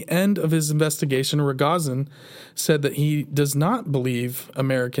 at the end of his investigation, Rogozin said that he does not believe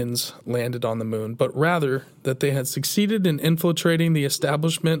Americans landed on the moon, but rather that they had succeeded in infiltrating the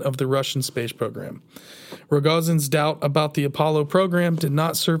establishment of the Russian space program. Rogozin's doubt about the Apollo program did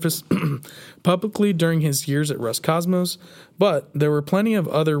not surface publicly during his years at Roscosmos, but there were plenty of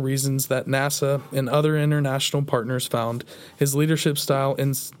other reasons that NASA and other international partners found his leadership style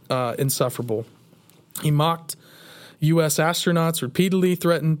insufferable. He mocked U.S. astronauts, repeatedly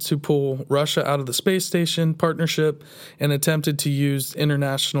threatened to pull Russia out of the space station partnership, and attempted to use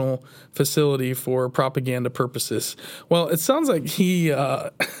international facility for propaganda purposes. Well, it sounds like he, I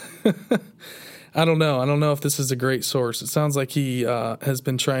don't know. I don't know if this is a great source. It sounds like he has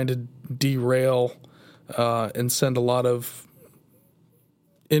been trying to derail and send a lot of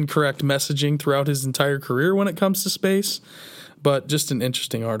incorrect messaging throughout his entire career when it comes to space. But just an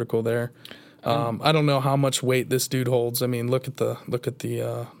interesting article there. I don't know how much weight this dude holds. I mean, look at the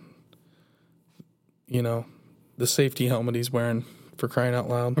the safety helmet he's wearing, for crying out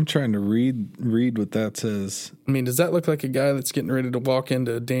loud. I'm trying to read what that says. I mean, does that look like a guy that's getting ready to walk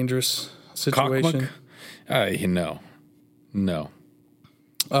into a dangerous situation? No.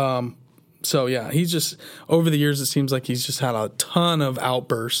 So yeah, he's just, over the years, it seems like he's just had a ton of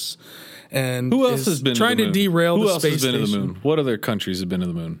outbursts. And who else has been trying to derail the space station? Who else has been to the moon? What other countries have been to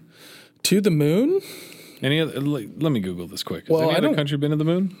the moon? To the moon? Any other? Let me Google this quick. Has any other country been to the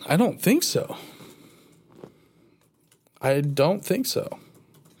moon? I don't think so.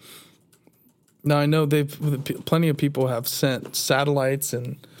 Now, I know plenty of people have sent satellites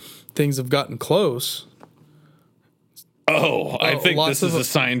and things have gotten close. Oh, I think this is a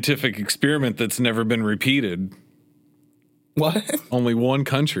scientific experiment that's never been repeated. What? Only one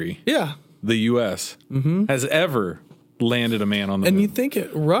country. Yeah. The U.S. Has ever landed a man on the moon. And you think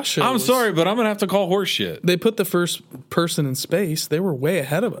Russia... I'm sorry, but I'm going to have to call horse shit. They put the first person in space. They were way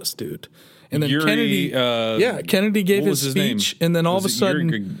ahead of us, dude. And then Kennedy gave his speech, and then all of a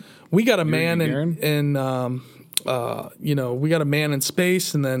sudden, we got a man we got a man in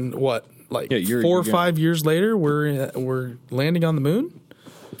space, and then what? Like 4 or 5 years later, we're landing on the moon.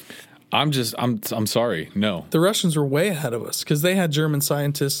 I'm sorry. No, the Russians were way ahead of us because they had German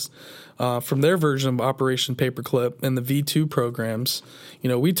scientists from their version of Operation Paperclip and the V2 programs.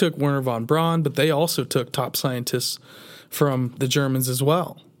 We took Werner von Braun, but they also took top scientists from the Germans as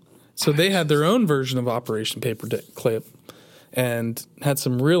well. So they had their own version of Operation Paperclip and had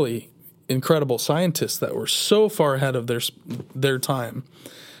some really incredible scientists that were so far ahead of their time.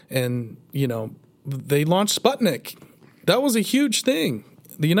 And, they launched Sputnik. That was a huge thing.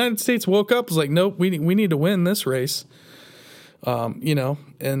 The United States woke up, was like, nope, we need to win this race.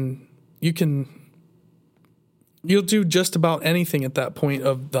 And you'll do just about anything at that point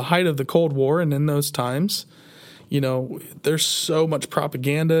of the height of the Cold War. And in those times, there's so much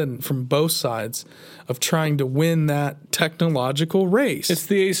propaganda and from both sides of trying to win that technological race. It's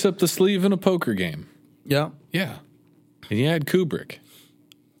the ace up the sleeve in a poker game. Yeah. Yeah. And you had Kubrick.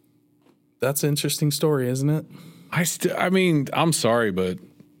 That's an interesting story, isn't it? I'm sorry, but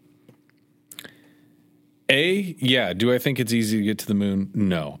Yeah. Do I think it's easy to get to the moon?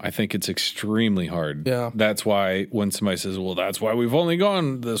 No. I think it's extremely hard. Yeah. That's why when somebody says, well, that's why we've only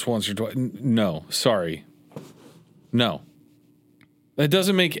gone this once or twice. No. Sorry. No. That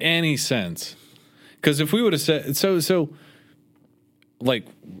doesn't make any sense. Because if we would have said, so like,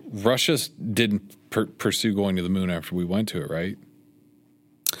 Russia didn't pursue going to the moon after we went to it, right?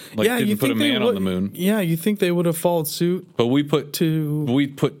 Like, yeah, didn't put a man on the moon. Yeah, you think they would have followed suit. But we put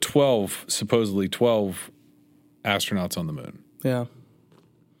 12, supposedly 12 astronauts on the moon. Yeah.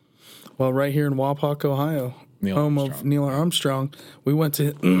 Well, right here in Wapak, Ohio, home of Neil Armstrong, we went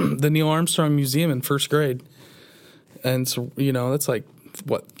to the Neil Armstrong Museum in first grade. And so, that's like,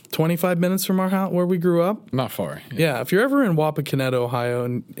 25 minutes from our house where we grew up? Not far. Yeah, if you're ever in Wapakoneta, Ohio,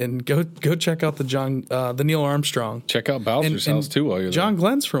 and go check out the Neil Armstrong. Check out Bowser's house too while you're there. John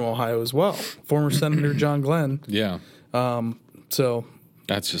Glenn's from Ohio as well. Former Senator John Glenn. Yeah. So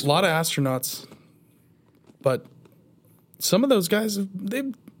that's just a lot of astronauts. But some of those guys,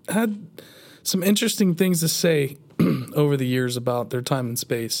 they've had some interesting things to say over the years about their time in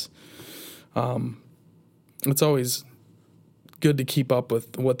space. It's always good to keep up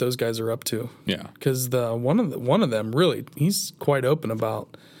with what those guys are up to. Yeah, because one of them really, he's quite open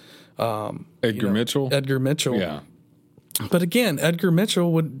about Edgar Mitchell. Edgar Mitchell. Yeah, but again, Edgar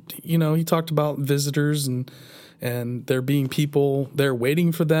Mitchell would he talked about visitors and there being people there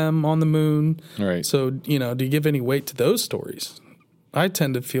waiting for them on the moon. Right. So do you give any weight to those stories? I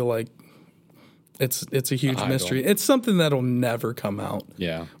tend to feel like it's a huge mystery. It's something that'll never come out.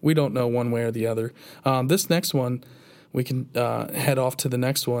 Yeah, we don't know one way or the other. This next one. We can head off to the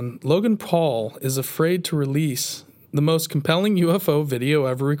next one. Logan Paul is afraid to release the most compelling UFO video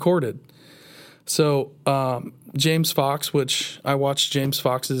ever recorded. So James Fox, which I watched James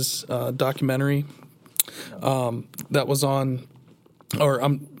Fox's documentary that was on, or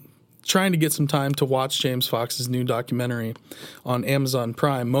I'm trying to get some time to watch James Fox's new documentary on Amazon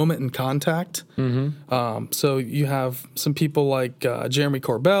Prime, Moment in Contact. Mm-hmm. So you have some people like Jeremy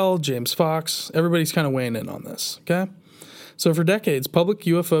Corbell, James Fox. Everybody's kind of weighing in on this, okay? So for decades, public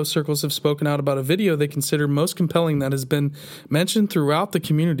UFO circles have spoken out about a video they consider most compelling that has been mentioned throughout the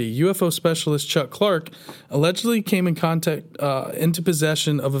community. UFO specialist Chuck Clark allegedly came in into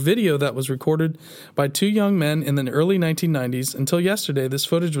possession of a video that was recorded by two young men in the early 1990s. Until yesterday, this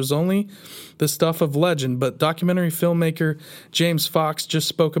footage was only the stuff of legend, but documentary filmmaker James Fox just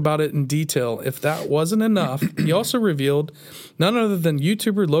spoke about it in detail. If that wasn't enough, he also revealed none other than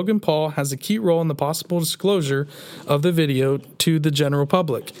YouTuber Logan Paul has a key role in the possible disclosure of the video to the general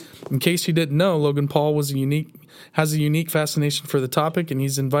public. In case you didn't know, Logan Paul has a unique fascination for the topic, and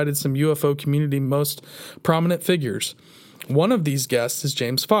he's invited some UFO community most prominent figures. One of these guests is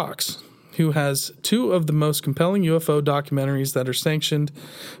James Fox, who has two of the most compelling UFO documentaries that are sanctioned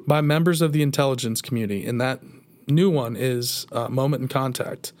by members of the intelligence community, and that new one is Moment in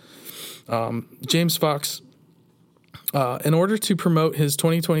Contact. James Fox, in order to promote his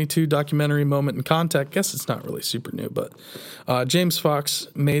 2022 documentary Moment in Contact, I guess it's not really super new, but James Fox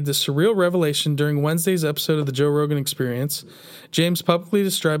made the surreal revelation during Wednesday's episode of the Joe Rogan Experience. James publicly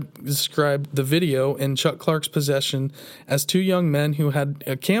described the video in Chuck Clark's possession as two young men who had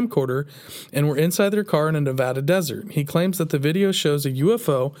a camcorder and were inside their car in a Nevada desert. He claims that the video shows a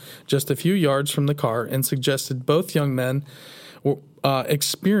UFO just a few yards from the car and suggested both young men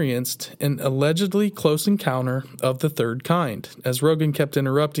experienced an allegedly close encounter of the third kind. As Rogan kept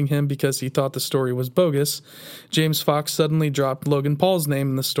interrupting him because he thought the story was bogus, James Fox suddenly dropped Logan Paul's name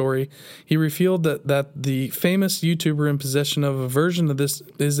in the story. He revealed that the famous YouTuber in possession of a version of this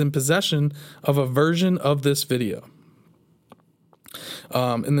is in possession of a version of this video.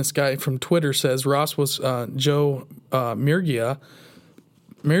 And this guy from Twitter says Ross was Joe Mirgia.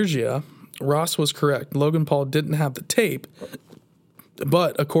 Ross was correct. Logan Paul didn't have the tape.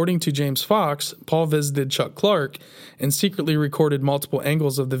 But according to James Fox, Paul visited Chuck Clark and secretly recorded multiple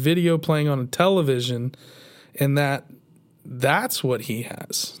angles of the video playing on a television, and that's what he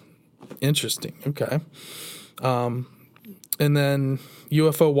has. Interesting. Okay. And then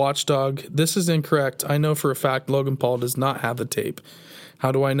UFO Watchdog, this is incorrect. I know for a fact Logan Paul does not have the tape.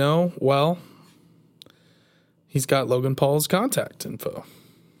 How do I know? Well, he's got Logan Paul's contact info.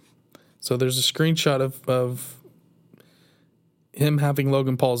 So there's a screenshot of him having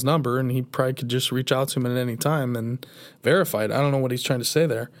Logan Paul's number, and he probably could just reach out to him at any time and verify it. I don't know what he's trying to say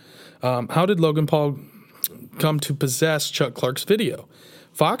there. How did Logan Paul come to possess Chuck Clark's video?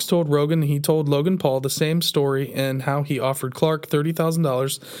 Fox told Rogan he told Logan Paul the same story and how he offered Clark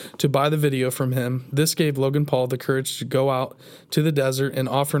 $30,000 to buy the video from him. This gave Logan Paul the courage to go out to the desert and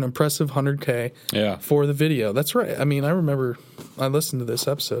offer an impressive $100K for the video. That's right. I mean, I remember I listened to this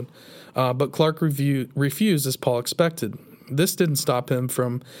episode. But Clark refused as Paul expected. This didn't stop him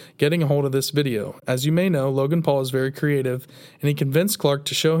from getting a hold of this video. As you may know, Logan Paul is very creative, and he convinced Clark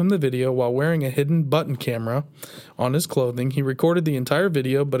to show him the video while wearing a hidden button camera on his clothing. He recorded the entire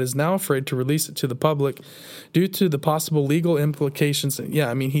video, but is now afraid to release it to the public due to the possible legal implications. Yeah,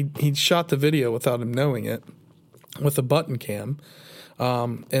 I mean, he shot the video without him knowing it with a button cam.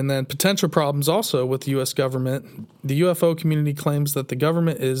 And then potential problems also with the U.S. government. The UFO community claims that the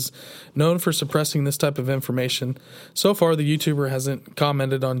government is known for suppressing this type of information. So far, the YouTuber hasn't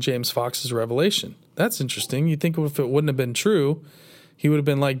commented on James Fox's revelation. That's interesting. You'd think if it wouldn't have been true, he would have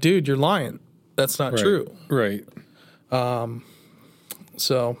been like, dude, you're lying. That's not true. Right.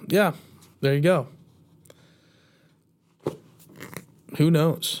 So, yeah, there you go. Who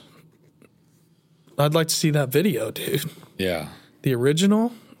knows? I'd like to see that video, dude. Yeah. The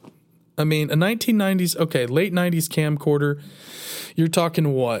original, I mean, a 1990s, late 90s camcorder. You're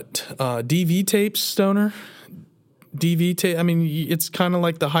talking what? DV tapes, Stoner? DV tape. I mean, it's kind of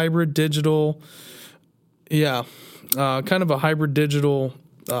like the hybrid digital. Yeah. Kind of a hybrid digital,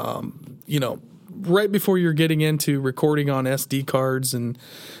 right before you're getting into recording on SD cards and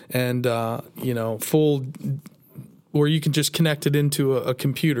full, where you can just connect it into a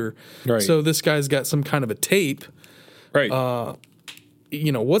computer. Right. So this guy's got some kind of a tape. Right.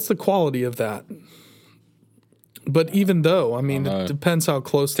 What's the quality of that? But even though, I mean, it depends how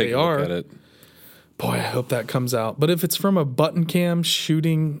close they are. Look at it. Boy, I hope that comes out. But if it's from a button cam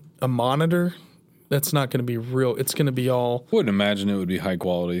shooting a monitor, that's not going to be real. It's going to be all... Wouldn't imagine it would be high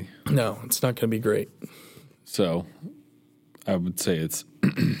quality. No, it's not going to be great. So, I would say it's...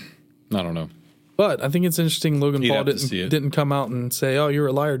 I don't know. But I think it's interesting Logan Paul didn't come out and say, oh, you're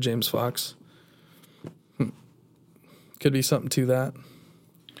a liar, James Fox. Could be something to that.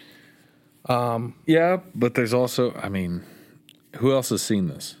 Yeah, but there's also, I mean, who else has seen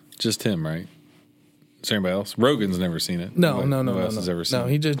this? Just him, right? Is there anybody else? Rogan's never seen it. No. Who else has ever seen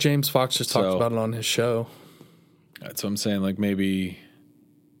it? James Fox just talked about it on his show. That's what I'm saying. Like maybe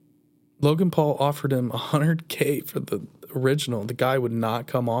Logan Paul offered him $100K for the original. The guy would not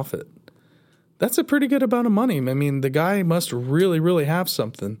come off it. That's a pretty good amount of money. I mean, the guy must really, really have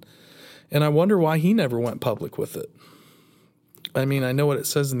something. And I wonder why he never went public with it. I mean, I know what it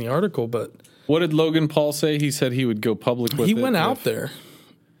says in the article, but... What did Logan Paul say? He said he would go public with it. He went out there.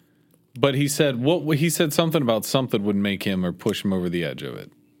 But he said something about something would make him or push him over the edge of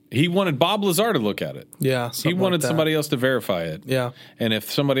it. He wanted Bob Lazar to look at it. Yeah, he wanted somebody else to verify it. Yeah. And if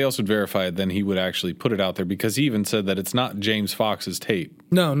somebody else would verify it, then he would actually put it out there because he even said that it's not James Fox's tape.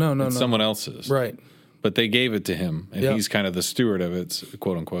 No. It's someone else's. Right. But they gave it to him, and he's kind of the steward of it,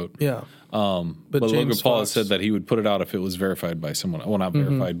 quote unquote. Yeah. But Logan Paul has said that he would put it out if it was verified by someone. Well, not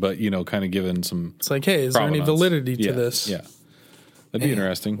verified, but kind of given some. It's like, hey, is there any validity to this? Yeah, that'd be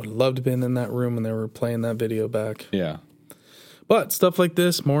interesting. Would love to have been in that room when they were playing that video back. Yeah, but stuff like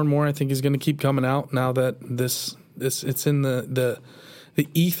this, more and more, I think is going to keep coming out now that this it's in the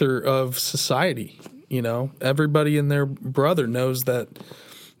ether of society. Everybody and their brother knows that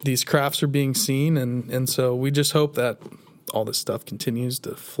these crafts are being seen, and so we just hope that all this stuff continues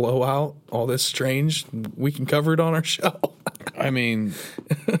to flow out, all this strange, we can cover it on our show. I mean,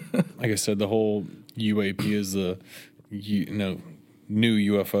 like I said, the whole UAP is the new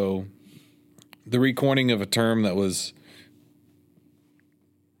UFO, the recoining of a term that was,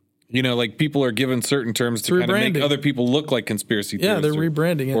 like people are given certain terms to kind of make other people look like conspiracy theorists. Yeah, they're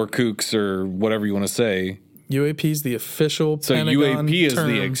rebranding it. Or kooks or whatever you want to say. UAP is the official Pentagon UAP is term.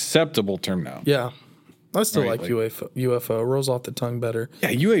 The acceptable term now. Yeah. I still like UFO. Rolls off the tongue better.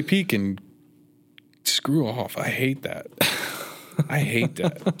 Yeah, UAP can screw off. I hate that.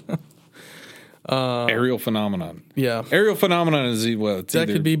 Aerial phenomenon. Yeah. Aerial phenomenon is that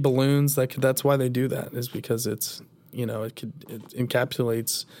could be balloons. That's why they do that, is because it's it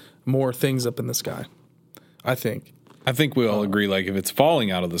encapsulates more things up in the sky. I think we all agree. Like if it's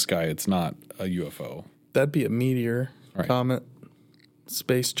falling out of the sky, it's not a UFO. That'd be a meteor, comet.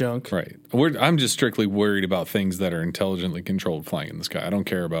 Space junk. Right. I'm just strictly worried about things that are intelligently controlled flying in the sky. I don't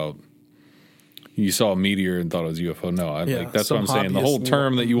care about you saw a meteor and thought it was UFO. No, that's what I'm saying. The whole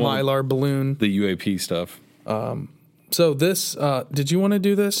term that you want. Mylar balloon. The UAP stuff. So this, did you want to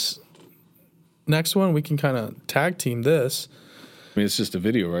do this next one? We can kind of tag team this. I mean, it's just a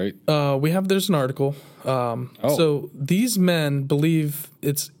video, right? There's an article. So these men believe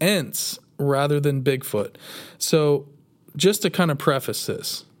it's Ents rather than Bigfoot. So just to kind of preface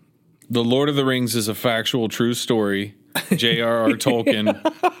this. The Lord of the Rings is a factual true story. J.R.R. Tolkien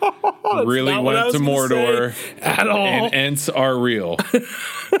really went to Mordor at all. And Ents are real.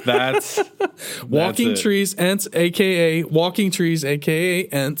 That's Walking Trees, Ents, a.k.a. Walking Trees, a.k.a.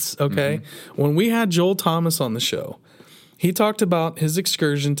 Ents, okay? Mm-hmm. When we had Joel Thomas on the show, he talked about his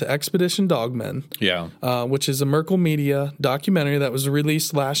excursion to Expedition Dogmen, which is a Merkle Media documentary that was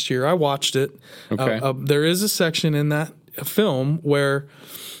released last year. I watched it. Okay. There is a section in that film where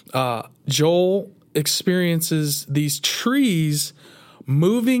Joel experiences these trees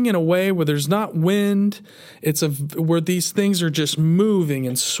moving in a way where there's not wind. It's where these things are just moving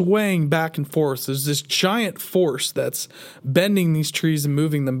and swaying back and forth. There's this giant force that's bending these trees and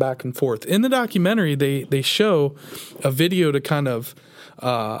moving them back and forth. In the documentary, they show a video to kind of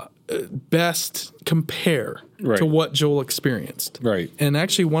best compare to what Joel experienced. Right. And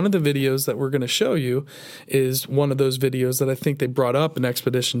actually, one of the videos that we're going to show you is one of those videos that I think they brought up in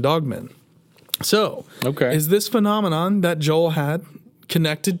Expedition Dogmen. So, is this phenomenon that Joel had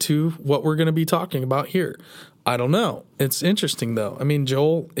connected to what we're going to be talking about here? I don't know. It's interesting, though. I mean,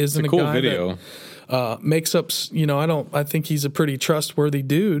 Joel isn't a cool guy video. That makes up, I think he's a pretty trustworthy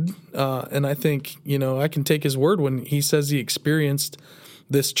dude. And I think, I can take his word when he says he experienced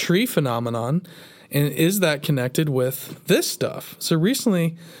this tree phenomenon. And is that connected with this stuff? So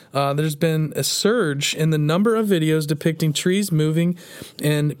recently, there's been a surge in the number of videos depicting trees moving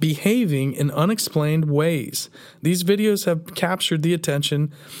and behaving in unexplained ways. These videos have captured the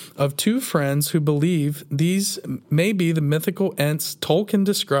attention of two friends who believe these may be the mythical Ents Tolkien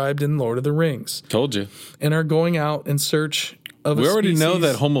described in Lord of the Rings. Told you. And are going out in search of a We already species know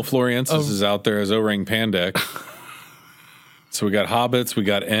that Homo floresiensis is out there as Orang Pandek. So we got hobbits, we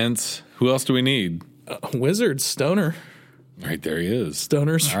got Ents. Who else do we need? Wizard, Stoner. Right, there he is.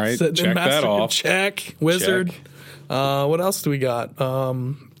 Stoner's all right, sitting check that off. Check. Wizard. Check. What else do we got?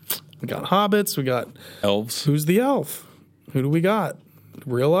 We got hobbits. We got elves. Who's the elf? Who do we got?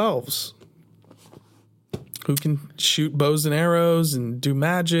 Real elves. Who can shoot bows and arrows and do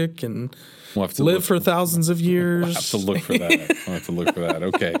magic and live for thousands of years. We'll have to look for that.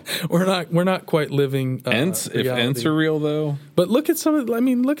 Okay. We're not quite living Ents, if reality. Ents are real though. But look at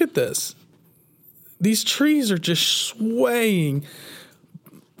look at this. These trees are just swaying.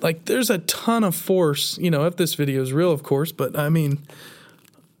 Like there's a ton of force, if this video is real, of course, but I mean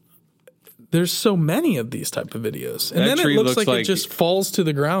there's so many of these type of videos. And then it looks like it just falls to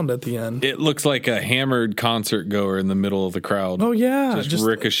the ground at the end. It looks like a hammered concert goer in the middle of the crowd. Oh, yeah. Just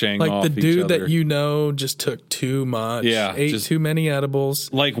ricocheting like off the dude each other. that just took too much. Yeah. Ate too many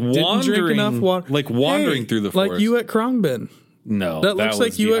edibles. Like didn't drink enough water. Like wandering through the forest. Like you at Krongbin. No, that looks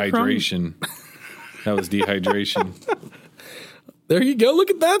like you at dehydration. That was dehydration. There you go. Look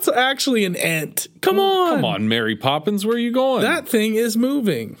at that's actually an Ent. Come on, Mary Poppins. Where are you going? That thing is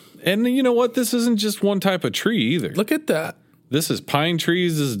moving. And you know what? This isn't just one type of tree either. Look at that. This is pine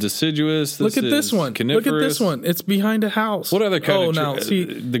trees. This is deciduous. Look at this one. Coniferous. Look at this one. It's behind a house. What other kind of tree? Now, see,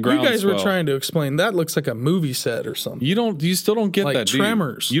 the ground you guys swell. were trying to explain. That looks like a movie set or something. You still don't get like that,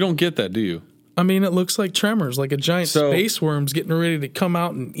 Tremors. Do you? You don't get that, do you? I mean, it looks like Tremors, like a giant space worm's getting ready to come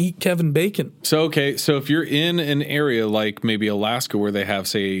out and eat Kevin Bacon. So if you're in an area like maybe Alaska where they have,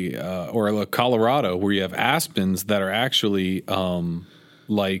 say, or Colorado where you have aspens that are actually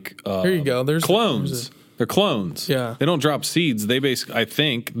there you go. There's clones. They're clones. Yeah. They don't drop seeds. They basically, I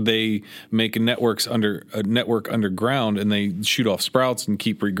think they make a network underground and they shoot off sprouts and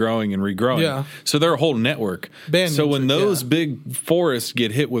keep regrowing and regrowing. Yeah. So they're a whole network. So when those big forests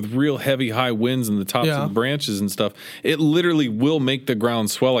get hit with real heavy high winds in the tops of the branches and stuff, it literally will make the ground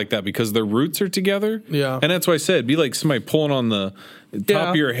swell like that because their roots are together. Yeah. And that's why I said it'd be like somebody pulling on the top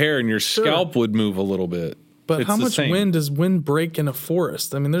of your hair and your scalp would move a little bit. But how much wind does wind break in a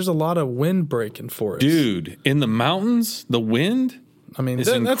forest? I mean, there's a lot of wind break in forests. Dude, in the mountains, the wind, I mean,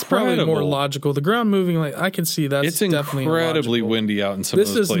 that's probably more logical. The ground moving, like I can see that's definitely incredibly windy out in some of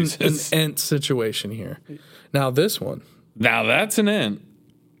those places. This isn't an Ent situation here. Now this one. Now that's an Ent.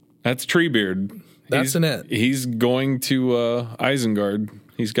 That's Treebeard. That's an Ent. He's going to Isengard.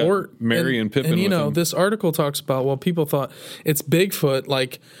 He's got Merry and Pippin with him. This article talks about, people thought it's Bigfoot,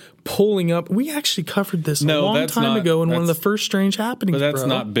 like pulling up. We actually covered this a long time ago in one of the first Strange Happenings. But that's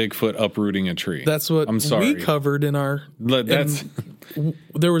not Bigfoot uprooting a tree. That's what we covered in our.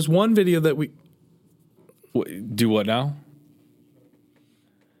 There was one video that we. Do what now?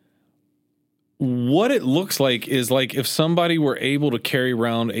 What it looks like is like if somebody were able to carry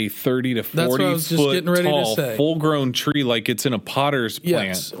around a 30 to 40 foot tall, full-grown tree like it's in a potter's plant.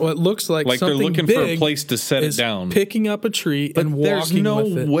 Yes, well, it looks like they're looking for a place to set it down. Picking up a tree and walking with it.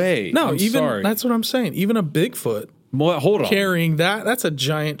 There's no way. No, that's what I'm saying. Even a Bigfoot Well, hold on. Carrying that's a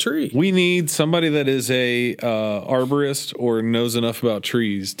giant tree. We need somebody that is a arborist or knows enough about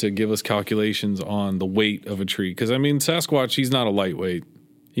trees to give us calculations on the weight of a tree. Because I mean, Sasquatch, he's not a lightweight.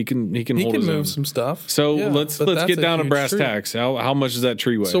 He can hold his move own. Some stuff. So let's get down to brass tacks. How much does that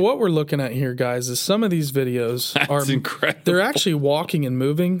tree weigh? So what we're looking at here, guys, is some of these videos are incredible. They're actually walking and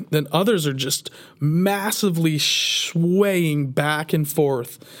moving. Then others are just massively swaying back and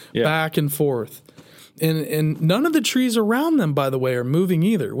forth, back and forth. And none of the trees around them, by the way, are moving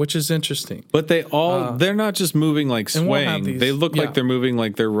either, which is interesting. But they're not just moving like swaying. They look like they're moving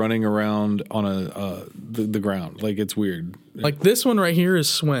like they're running around on the ground. Like it's weird. Like this one right here is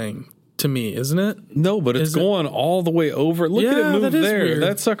swaying to me, isn't it? No, but it's going all the way over. Look at it move there. Weird.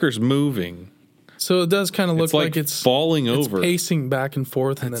 That sucker's moving. So it does kind of look like it's falling over. It's pacing back and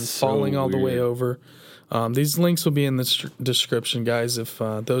forth and then falling all the way over. These links will be in the description, guys, if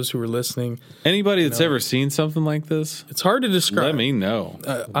those who are listening. Anybody that's ever seen something like this? It's hard to describe. Let me know.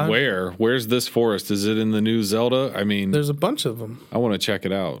 Where's this forest? Is it in the new Zelda? I mean... There's a bunch of them. I want to check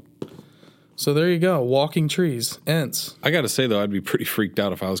it out. So there you go. Walking trees. Ents. I got to say, though, I'd be pretty freaked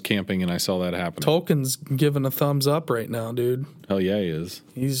out if I was camping and I saw that happening. Tolkien's giving a thumbs up right now, dude. Hell yeah, he is.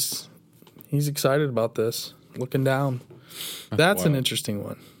 He's excited about this. Looking down. That's an interesting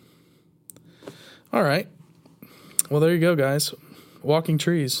one. All right. Well, there you go, guys. Walking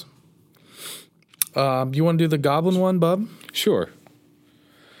trees. You want to do the goblin one, bub? Sure.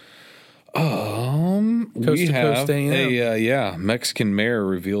 Coast to Coast AM. Mexican mayor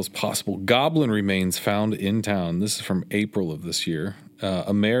reveals possible goblin remains found in town. This is from April of this year.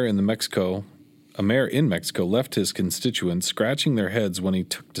 A mayor in Mexico left his constituents scratching their heads when he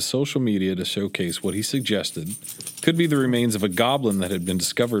took to social media to showcase what he suggested could be the remains of a goblin that had been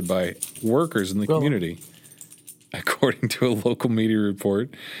discovered by workers in the community. According to a local media report,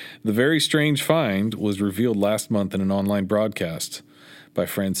 the very strange find was revealed last month in an online broadcast by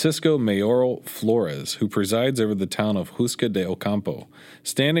Francisco Mayoral Flores, who presides over the town of Jusca de Ocampo.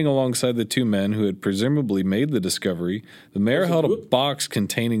 Standing alongside the two men who had presumably made the discovery, the mayor held a box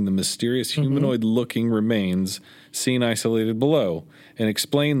containing the mysterious humanoid-looking remains seen isolated below, and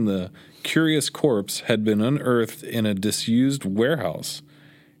explained the curious corpse had been unearthed in a disused warehouse.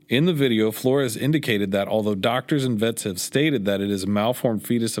 In the video, Flores indicated that although doctors and vets have stated that it is a malformed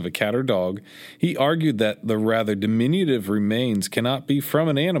fetus of a cat or dog, he argued that the rather diminutive remains cannot be from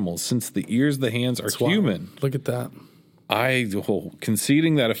an animal since the ears, the hands are human. Look at that.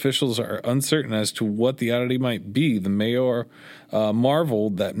 Conceding that officials are uncertain as to what the oddity might be, the mayor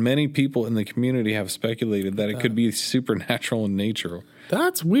marveled that many people in the community have speculated that it could be supernatural in nature.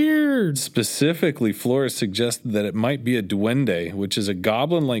 That's weird. Specifically, Flores suggested that it might be a duende, which is a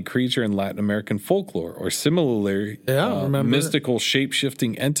goblin-like creature in Latin American folklore, or similarly mystical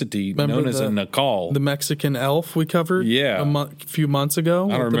shape-shifting entity known as a nacal. The Mexican elf we covered a few months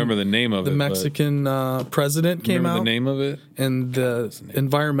ago. I don't remember the name of it. The Mexican president came out. Remember the name of it? And the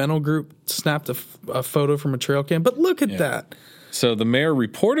environmental group snapped a photo from a trail cam. But look at that. So the mayor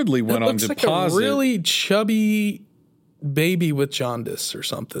reportedly went on to posit. It looks like a really chubby baby with jaundice or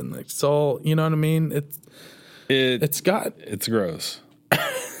something. It's all, you know what I mean? It's gross.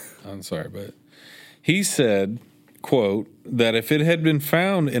 I'm sorry, but he said, quote, that if it had been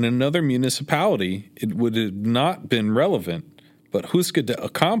found in another municipality, it would have not been relevant. But Jusca de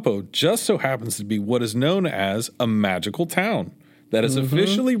Ocampo just so happens to be what is known as a magical town that is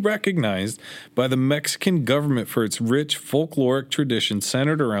officially recognized by the Mexican government for its rich folkloric tradition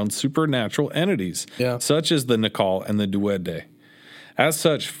centered around supernatural entities, such as the nacal and the duende. As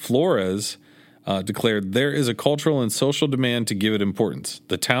such, Flores declared there is a cultural and social demand to give it importance.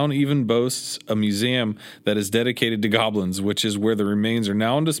 The town even boasts a museum that is dedicated to goblins, which is where the remains are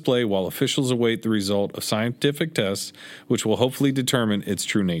now on display while officials await the result of scientific tests, which will hopefully determine its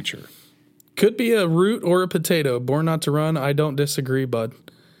true nature. Could be a root or a potato. Born not to run. I don't disagree, bud.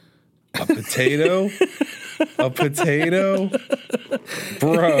 A potato? A potato?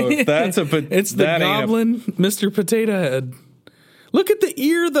 Bro, that's a potato. It's the goblin, Mr. Potato Head. Look at the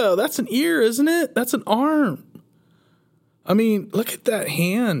ear, though. That's an ear, isn't it? That's an arm. I mean, look at that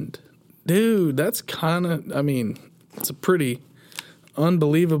hand. Dude, that's kind of, it's a pretty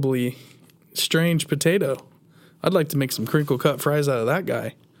unbelievably strange potato. I'd like to make some crinkle cut fries out of that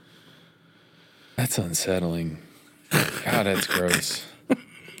guy. That's unsettling. God, that's gross.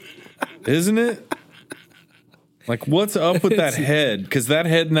 Isn't it? Like, what's up with that head? Because that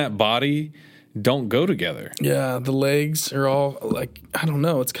head and that body don't go together. Yeah, the legs are all like, I don't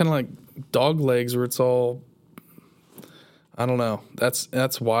know. It's kind of like dog legs where it's all, I don't know.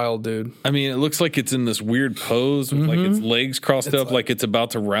 That's wild, dude. I mean, it looks like it's in this weird pose with like its legs crossed up like it's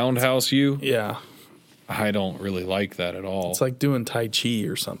about to roundhouse you. Yeah. I don't really like that at all. It's like doing Tai Chi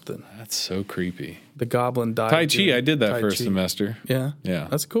or something. That's so creepy. The goblin died. Tai Chi, I did that for a semester. Yeah? Yeah.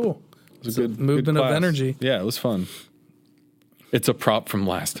 That's cool. It was a good movement good of energy. Yeah, it was fun. It's a prop from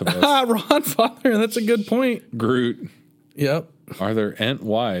Last of Us. Ron Father, that's a good point. Groot. Yep. Are there Ent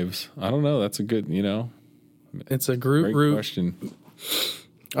wives? I don't know. That's a good, It's a Groot great question.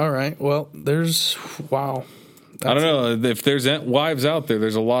 All right. Well, wow. I don't know. If there's Ent wives out there,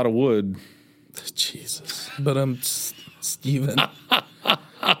 there's a lot of wood. Jesus. But Steven.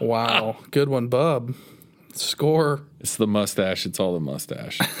 Wow. Good one, bub. Score. It's the mustache. It's all the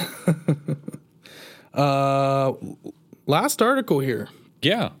mustache. Last article here.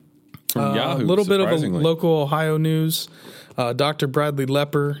 Yeah. From Yahoo. A little bit of a local Ohio news. Dr. Bradley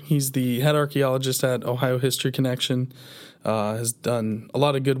Lepper, he's the head archaeologist at Ohio History Connection, has done a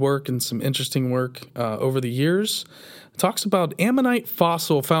lot of good work and some interesting work over the years. Talks about ammonite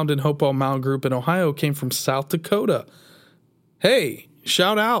fossil found in Hopewell Mound Group in Ohio came from South Dakota. Hey,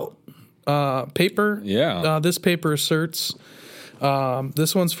 shout out. Paper. Yeah. This paper asserts,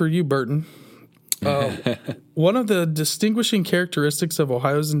 this one's for you, Burton. One of the distinguishing characteristics of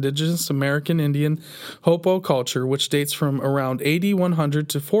Ohio's indigenous American Indian Hopewell culture, which dates from around AD 100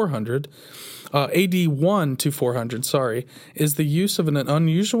 to 400, AD 1 to 400, is the use of an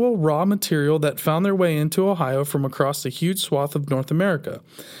unusual raw material that found their way into Ohio from across a huge swath of North America.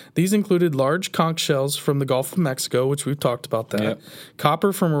 These included large conch shells from the Gulf of Mexico, which we've talked about that, yep.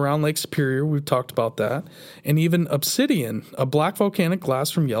 Copper from around Lake Superior, we've talked about that, and even obsidian, a black volcanic glass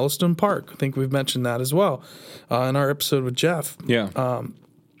from Yellowstone Park. I think we've mentioned that as well in our episode with Jeff. Yeah.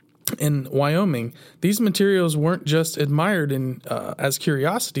 In Wyoming, these materials weren't just admired as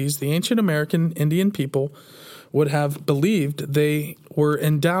curiosities. The ancient American Indian people would have believed they were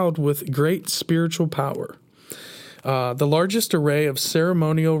endowed with great spiritual power. The largest array of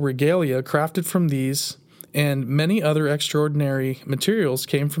ceremonial regalia crafted from these and many other extraordinary materials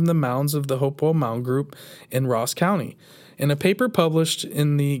came from the mounds of the Hopewell Mound Group in Ross County. In a paper published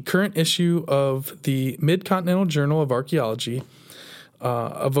in the current issue of the Mid-Continental Journal of Archaeology,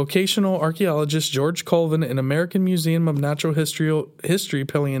 a vocational archaeologist, George Colvin, and American Museum of Natural History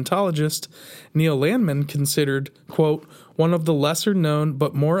paleontologist Neil Landman considered, quote, one of the lesser known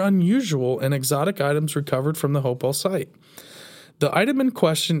but more unusual and exotic items recovered from the Hopewell site. The item in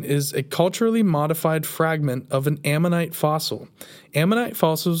question is a culturally modified fragment of an ammonite fossil. Ammonite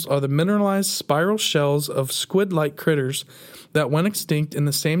fossils are the mineralized spiral shells of squid-like critters that went extinct in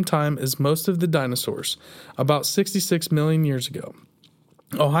the same time as most of the dinosaurs, about 66 million years ago.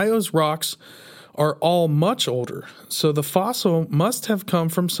 Ohio's rocks are all much older, so the fossil must have come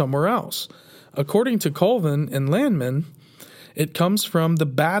from somewhere else. According to Colvin and Landman, it comes from the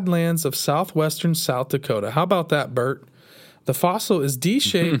Badlands of southwestern South Dakota. How about that, Bert? The fossil is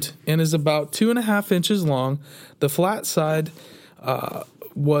D-shaped and is about 2.5 inches long. The flat side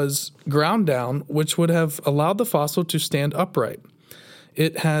was ground down, which would have allowed the fossil to stand upright.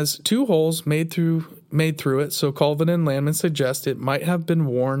 It has 2 holes made through it, so Colvin and Landman suggest it might have been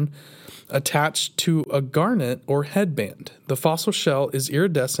worn attached to a garnet or headband. The fossil shell is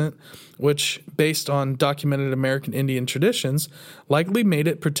iridescent, which, based on documented American Indian traditions, likely made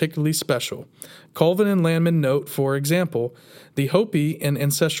it particularly special. Colvin and Landman note, for example, the Hopi and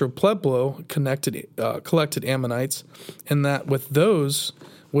ancestral Pueblo collected ammonites, and that with those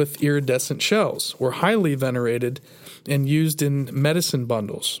with iridescent shells were highly venerated and used in medicine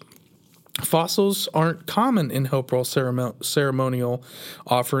bundles. Fossils aren't common in Hopewell ceremonial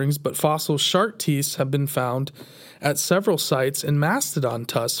offerings, but fossil shark teeth have been found at several sites, and mastodon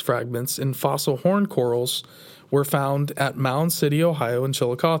tusk fragments and fossil horn corals were found at Mound City, Ohio, and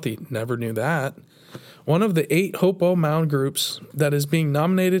Chillicothe. Never knew that. One of the 8 Hopewell Mound groups that is being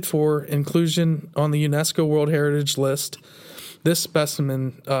nominated for inclusion on the UNESCO World Heritage List. This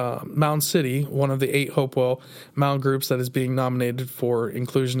specimen, Mound City, one of the 8 Hopewell Mound groups that is being nominated for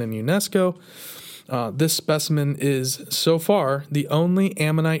inclusion in UNESCO. This specimen is, so far, the only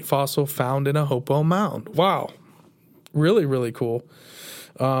ammonite fossil found in a Hopewell mound. Wow. Really, really cool.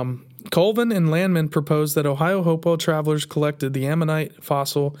 Colvin and Landman proposed that Ohio Hopewell travelers collected the ammonite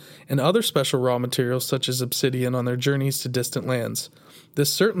fossil and other special raw materials such as obsidian on their journeys to distant lands.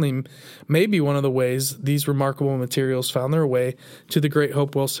 This certainly may be one of the ways these remarkable materials found their way to the great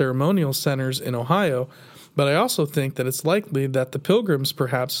Hopewell ceremonial centers in Ohio, but I also think that it's likely that the pilgrims,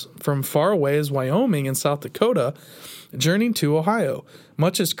 perhaps from far away as Wyoming and South Dakota, journeyed to Ohio,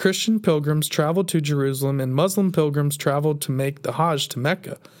 much as Christian pilgrims traveled to Jerusalem and Muslim pilgrims traveled to make the Hajj to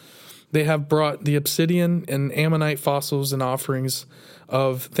Mecca. They have brought the obsidian and ammonite fossils and offerings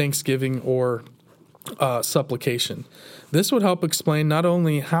of thanksgiving or supplication. This would help explain not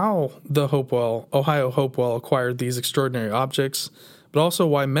only how the Ohio Hopewell acquired these extraordinary objects, but also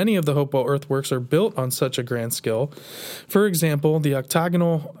why many of the Hopewell earthworks are built on such a grand scale. For example, the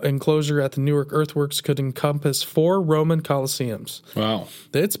octagonal enclosure at the Newark earthworks could encompass 4 Roman Colosseums. Wow.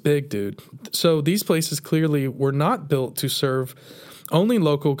 It's big, dude. So these places clearly were not built to serve only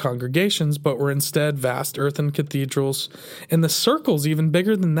local congregations, but were instead vast earthen cathedrals. And the circle's even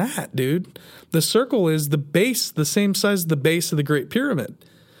bigger than that, dude. The circle is the base, the same size as the base of the Great Pyramid.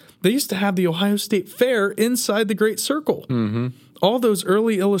 They used to have the Ohio State Fair inside the Great Circle. Mm-hmm. All those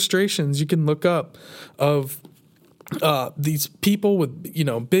early illustrations you can look up of these people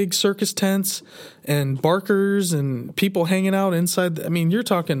with, big circus tents and barkers and people hanging out inside. You're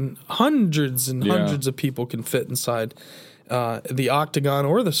talking hundreds and hundreds of people can fit inside the octagon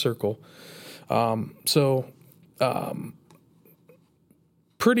or the circle.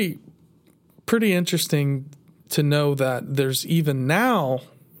 Pretty interesting to know that there's even now,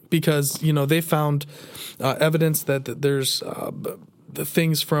 because, they found evidence that there's the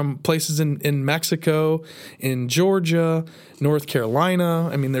things from places in Mexico, in Georgia, North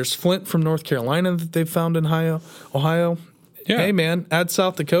Carolina. There's flint from North Carolina that they've found in Ohio. Yeah. Hey, man, add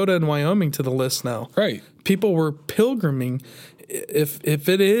South Dakota and Wyoming to the list now. Right. People were pilgriming. If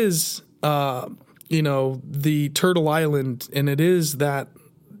it is, the Turtle Island, and it is that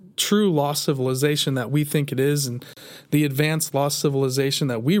true lost civilization that we think it is, and the advanced lost civilization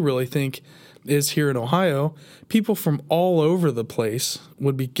that we really think is here in Ohio, people from all over the place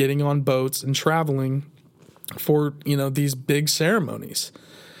would be getting on boats and traveling for, these big ceremonies.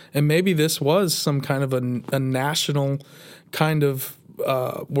 And maybe this was some kind of a national kind of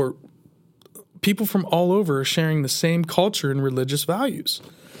where people from all over are sharing the same culture and religious values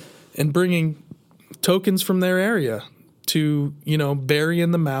and bringing tokens from their area to, bury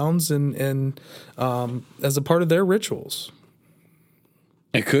in the mounds and as a part of their rituals.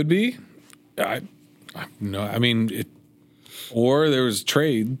 It could be. Or there was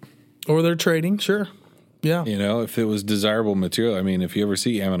trade. Or they're trading, sure. Yeah. If it was desirable material. If you ever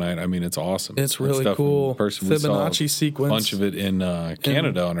see ammonite, it's awesome. It's really cool. Fibonacci sequence. A bunch of it in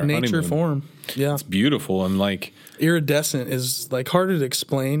Canada on our nature honeymoon. Form. Yeah. It's beautiful and iridescent is harder to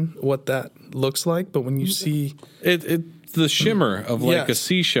explain what that looks like, but when you see it the shimmer of a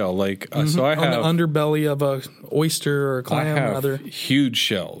seashell, so I have on the underbelly of a oyster or a clam. I have rather huge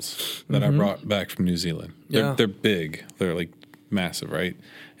shells that I brought back from New Zealand. They're big. They're massive, right?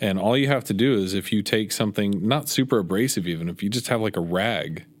 And all you have to do is, if you take something not super abrasive, even if you just have a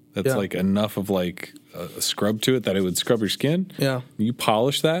rag that's enough of a scrub to it that it would scrub your skin. Yeah, you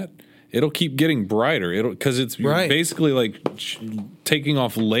polish that. It'll keep getting brighter. Because it's basically taking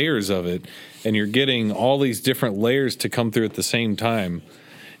off layers of it, and you're getting all these different layers to come through at the same time.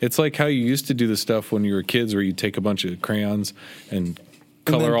 It's like how you used to do the stuff when you were kids, where you'd take a bunch of crayons and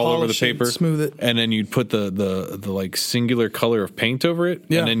color all over the paper, smooth it, and then you'd put the singular color of paint over it,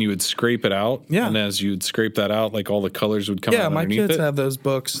 and then you would scrape it out. Yeah. And as you'd scrape that out, all the colors would come out underneath it. Yeah, my kids have those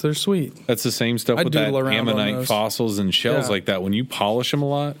books. They're sweet. That's the same stuff with that ammonite fossils and shells like that. When you polish them a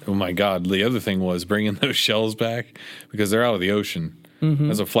lot, oh my God, the other thing was bringing those shells back, because they're out of the ocean. Mm-hmm.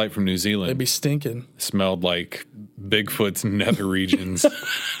 There's a flight from New Zealand. They'd be stinking. Smelled like Bigfoot's nether regions.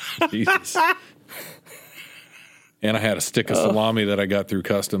 Jesus. And I had a stick of salami that I got through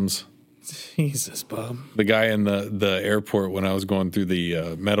customs. Jesus, Bob. The guy in the airport, when I was going through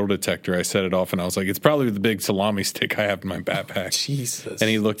the metal detector, I set it off, and I was like, it's probably the big salami stick I have in my backpack. Jesus.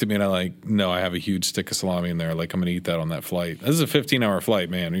 And he looked at me, and no, I have a huge stick of salami in there. I'm going to eat that on that flight. This is a 15-hour flight,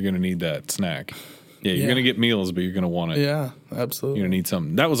 man. You're going to need that snack. Yeah, you're going to get meals, but you're going to want it. Yeah, absolutely. You're going to need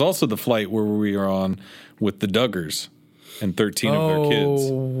something. That was also the flight where we were on with the Duggars and 13 of their kids.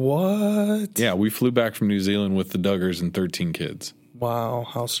 Oh, what? Yeah, we flew back from New Zealand with the Duggars and 13 kids. Wow,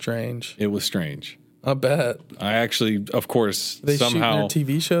 how strange. It was strange. I bet. I actually, of course, they somehow shoot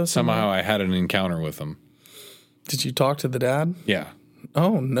their TV show. Somehow I had an encounter with them. Did you talk to the dad? Yeah.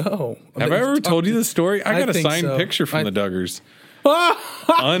 Oh no! Have I ever told you the story? I got a signed picture from the Duggars.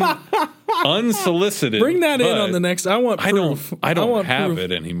 Unsolicited. Bring that in on the next. I want proof. I don't have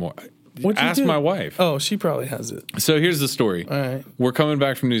it anymore. Ask my wife. Oh, she probably has it. So here's the story. All right. We're coming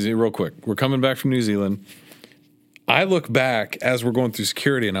back from New Zealand real quick. We're coming back from New Zealand. I look back as we're going through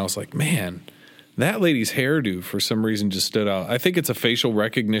security, and I was like, man, that lady's hairdo for some reason just stood out. I think it's a facial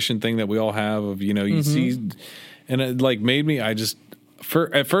recognition thing that we all have of, you see, and it made me, at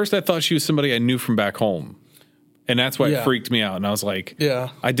first I thought she was somebody I knew from back home. And that's why it freaked me out. And I was like,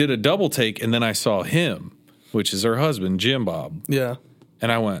 I did a double take, and then I saw him, which is her husband, Jim Bob. Yeah.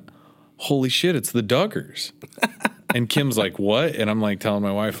 And I went, holy shit, it's the Duggars. And Kim's like, what? And I'm like telling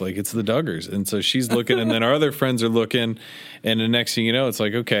my wife, like, it's the Duggars. And so she's looking, and then our other friends are looking. And the next thing you know, it's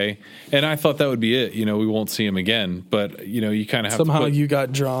like, okay. And I thought that would be it. We won't see him again. But, you kind of have somehow to you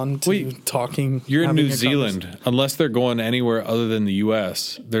got drawn to talking. You're in New Zealand. Unless they're going anywhere other than the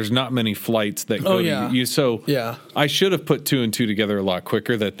U.S., there's not many flights that go to you. So I should have put 2 and 2 together a lot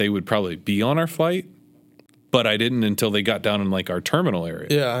quicker that they would probably be on our flight. But I didn't until they got down in like our terminal area.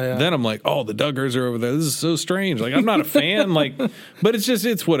 Yeah. Then I'm like, oh, the Duggars are over there. This is so strange. Like, I'm not a fan. But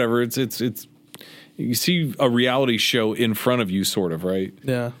it's whatever. It's you see a reality show in front of you, sort of, right?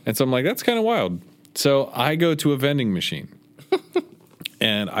 Yeah. And so I'm like, that's kind of wild. So I go to a vending machine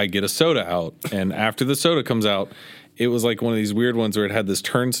and I get a soda out. And after the soda comes out, it was like one of these weird ones where it had this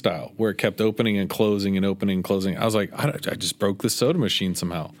turnstile where it kept opening and closing and opening and closing. I was like, I just broke the soda machine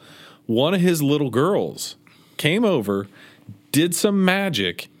somehow. One of his little girls came over, did some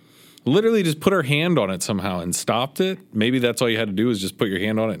magic, literally just put her hand on it somehow and stopped it. Maybe that's all you had to do is just put your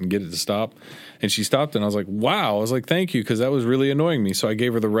hand on it and get it to stop. And she stopped it, and I was like, wow. I was like, thank you, because that was really annoying me. So I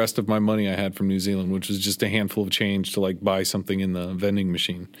gave her the rest of my money I had from New Zealand, which was just a handful of change to like buy something in the vending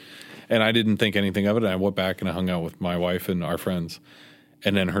machine. And I didn't think anything of it. And I went back and I hung out with my wife and our friends.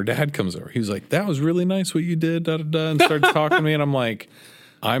 And then her dad comes over. He was like, that was really nice what you did, and started talking to me. And I'm like,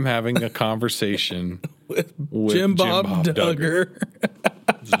 I'm having a conversation with Jim Bob Duggar.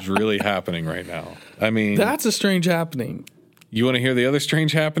 This is really happening right now. I mean, that's a strange happening. You want to hear the other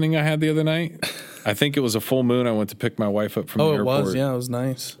strange happening I had the other night? I think it was a full moon. I went to pick my wife up from the airport. It was. Yeah, it was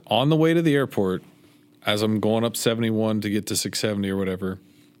nice. On the way to the airport, as I'm going up 71 to get to 670 or whatever.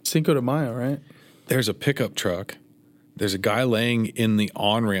 Cinco de Mayo, right? There's a pickup truck. There's a guy laying in the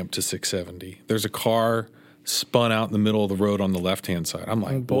on-ramp to 670. There's a car spun out in the middle of the road on the left-hand side. I'm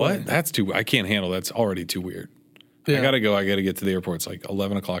like, what? I can't handle that. That's already too weird. Yeah. I got to go. I got to get to the airport. It's like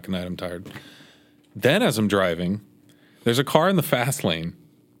 11 o'clock at night. I'm tired. Then as I'm driving, there's a car in the fast lane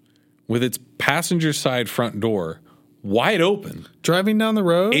with its passenger side front door wide open. Driving down the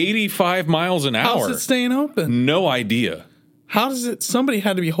road? 85 miles an hour. How's it staying open? No idea. How does it? Somebody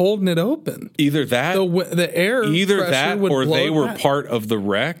had to be holding it open. Either that, the air, either that, or they were part of the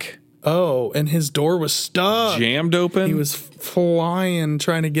wreck. Oh, and his door was stuck, jammed open. He was flying,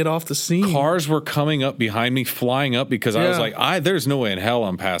 trying to get off the scene. Cars were coming up behind me, flying up because I was like, "There's no way in hell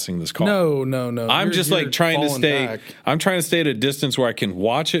I'm passing this car." No. I'm just like trying to stay. Back. I'm trying to stay at a distance where I can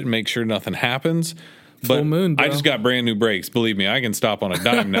watch it and make sure nothing happens. But full moon, bro. I just got brand new brakes. Believe me, I can stop on a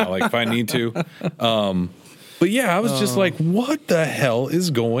dime now, like if I need to. But yeah, I was just like, what the hell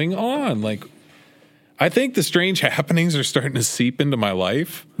is going on? Like, I think the strange happenings are starting to seep into my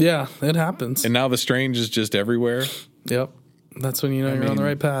life. Yeah, it happens. And now the strange is just everywhere. Yep. That's when you know you're on the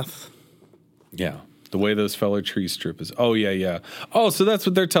right path. Yeah. The way those feller trees strip is. Oh, yeah. Oh, so that's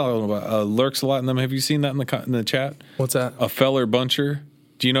what they're telling about. Lurks a lot in them. Have you seen that in the chat? What's that? A feller buncher.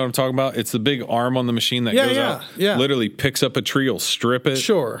 Do you know what I'm talking about? It's the big arm on the machine that goes out. Yeah. Literally picks up a tree, will strip it.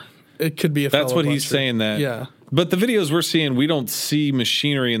 Sure. It could be a That's what buncher. he's saying that. Yeah. But the videos we're seeing, we don't see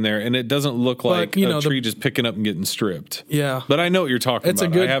machinery in there, and it doesn't look like a tree just picking up and getting stripped. Yeah. But I know what you're talking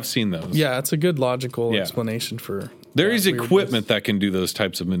about. I have seen those. Yeah, it's a good logical explanation for there is equipment that can do those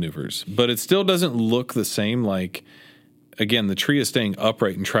types of maneuvers, but it still doesn't look the same. Like, again, the tree is staying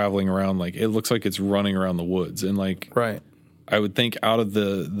upright and traveling around. Like, it looks like it's running around the woods. And, like, right. I would think out of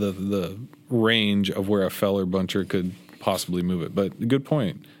the range of where a feller buncher could possibly move it. But good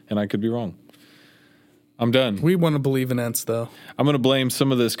point, and I could be wrong. I'm done. We want to believe in Ents, though. I'm going to blame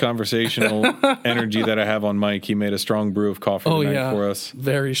some of this conversational energy that I have on Mike. He made a strong brew of coffee tonight for us.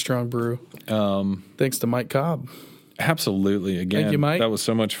 Very strong brew. Thanks to Mike Cobb. Absolutely. Again, thank you, Mike. That was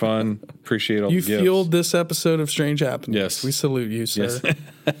so much fun. Appreciate all the gifts. You fueled this episode of Strange Happenings. Yes. We salute you, sir.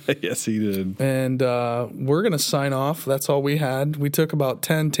 Yes, yes he did. And we're going to sign off. That's all we had. We took about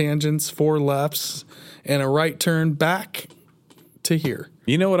 10 tangents, 4 lefts, and a right turn back to here.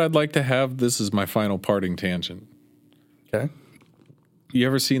 You know what I'd like to have? This is my final parting tangent. Okay. You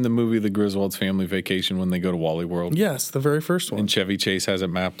ever seen the movie The Griswolds Family Vacation when they go to Wally World? Yes, the very first one. And Chevy Chase has it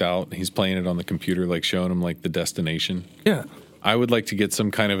mapped out. He's playing it on the computer, like showing him like the destination. Yeah. I would like to get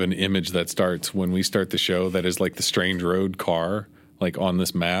some kind of an image that starts when we start the show that is like the Strange Road car, like on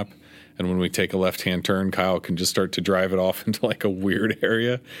this map. And when we take a left-hand turn, Kyle can just start to drive it off into like a weird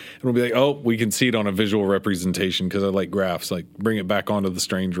area. And we'll be like, oh, we can see it on a visual representation because I like graphs. Like bring it back onto the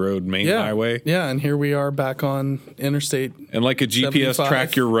Strange Road main highway. Yeah, and here we are back on Interstate. And like a GPS 75.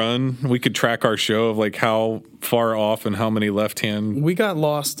 Track your run, we could track our show of like how far off and how many left-hand. We got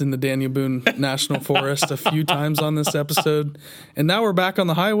lost in the Daniel Boone National Forest a few times on this episode. And now we're back on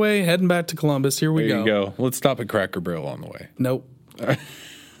the highway, heading back to Columbus. Here we go. There you go. Let's stop at Cracker Barrel on the way. Nope.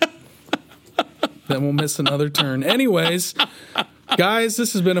 then we'll miss another turn. Anyways, guys,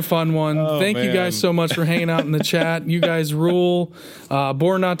 this has been a fun one. Thank you guys so much for hanging out in the chat. You guys rule.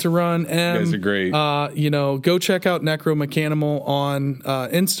 Born Not to Run. You guys are great. Go check out Necromechanimal on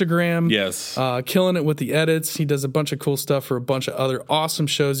Instagram. Yes. Killing it with the edits. He does a bunch of cool stuff for a bunch of other awesome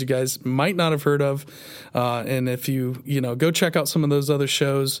shows you guys might not have heard of. And if you go check out some of those other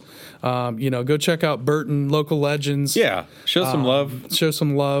shows, go check out Burton, Local Legends. Yeah. Show some love. Show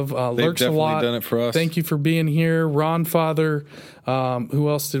some love. They've Lurks a lot. done it for us. Thank you for being here. Ron Father. Who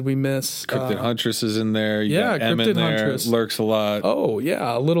else did we miss? Cryptid Huntress is in there. You got M Cryptid in there. Huntress. Lurks a lot. Oh,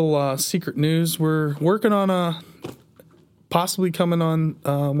 yeah. A little secret news. We're working on possibly coming on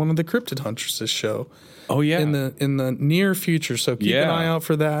one of the Cryptid Huntresses show. Oh, yeah. In the near future. So keep an eye out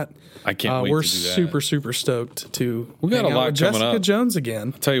for that. I can't wait we're to do that. super, super stoked to we got a lot coming Jessica up. Jones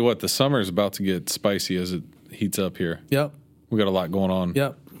again. I'll tell you what, the summer is about to get spicy as it heats up here. Yep. We got a lot going on.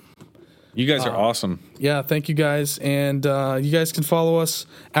 Yep. You guys are awesome. Yeah, thank you guys. And you guys can follow us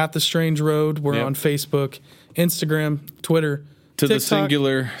at The Strange Road. We're on Facebook, Instagram, Twitter, To TikTok. the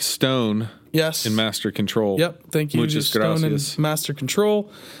singular Stone. Yes. In Master Control. Yep. Thank you, Muchas Stone gracias. and Master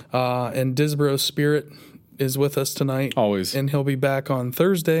Control. And Disbro's Spirit is with us tonight. Always. And he'll be back on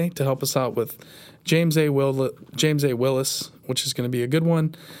Thursday to help us out with James A. Willis, which is going to be a good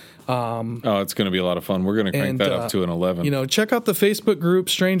one. It's going to be a lot of fun. We're going to crank that up to an 11. Check out the Facebook group,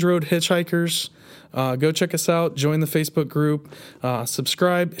 Strange Road Hitchhikers. Go check us out. Join the Facebook group.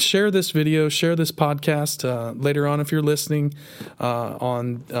 Subscribe. Share this video. Share this podcast later on if you're listening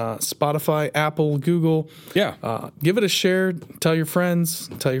on Spotify, Apple, Google. Yeah. Give it a share. Tell your friends.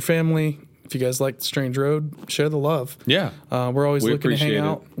 Tell your family. If you guys like the Strange Road, share the love. Yeah. We're always looking to hang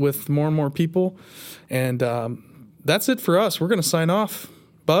out with more and more people. And that's it for us. We're going to sign off.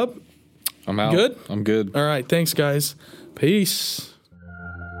 Bub? I'm out. Good? I'm good. All right. Thanks, guys. Peace.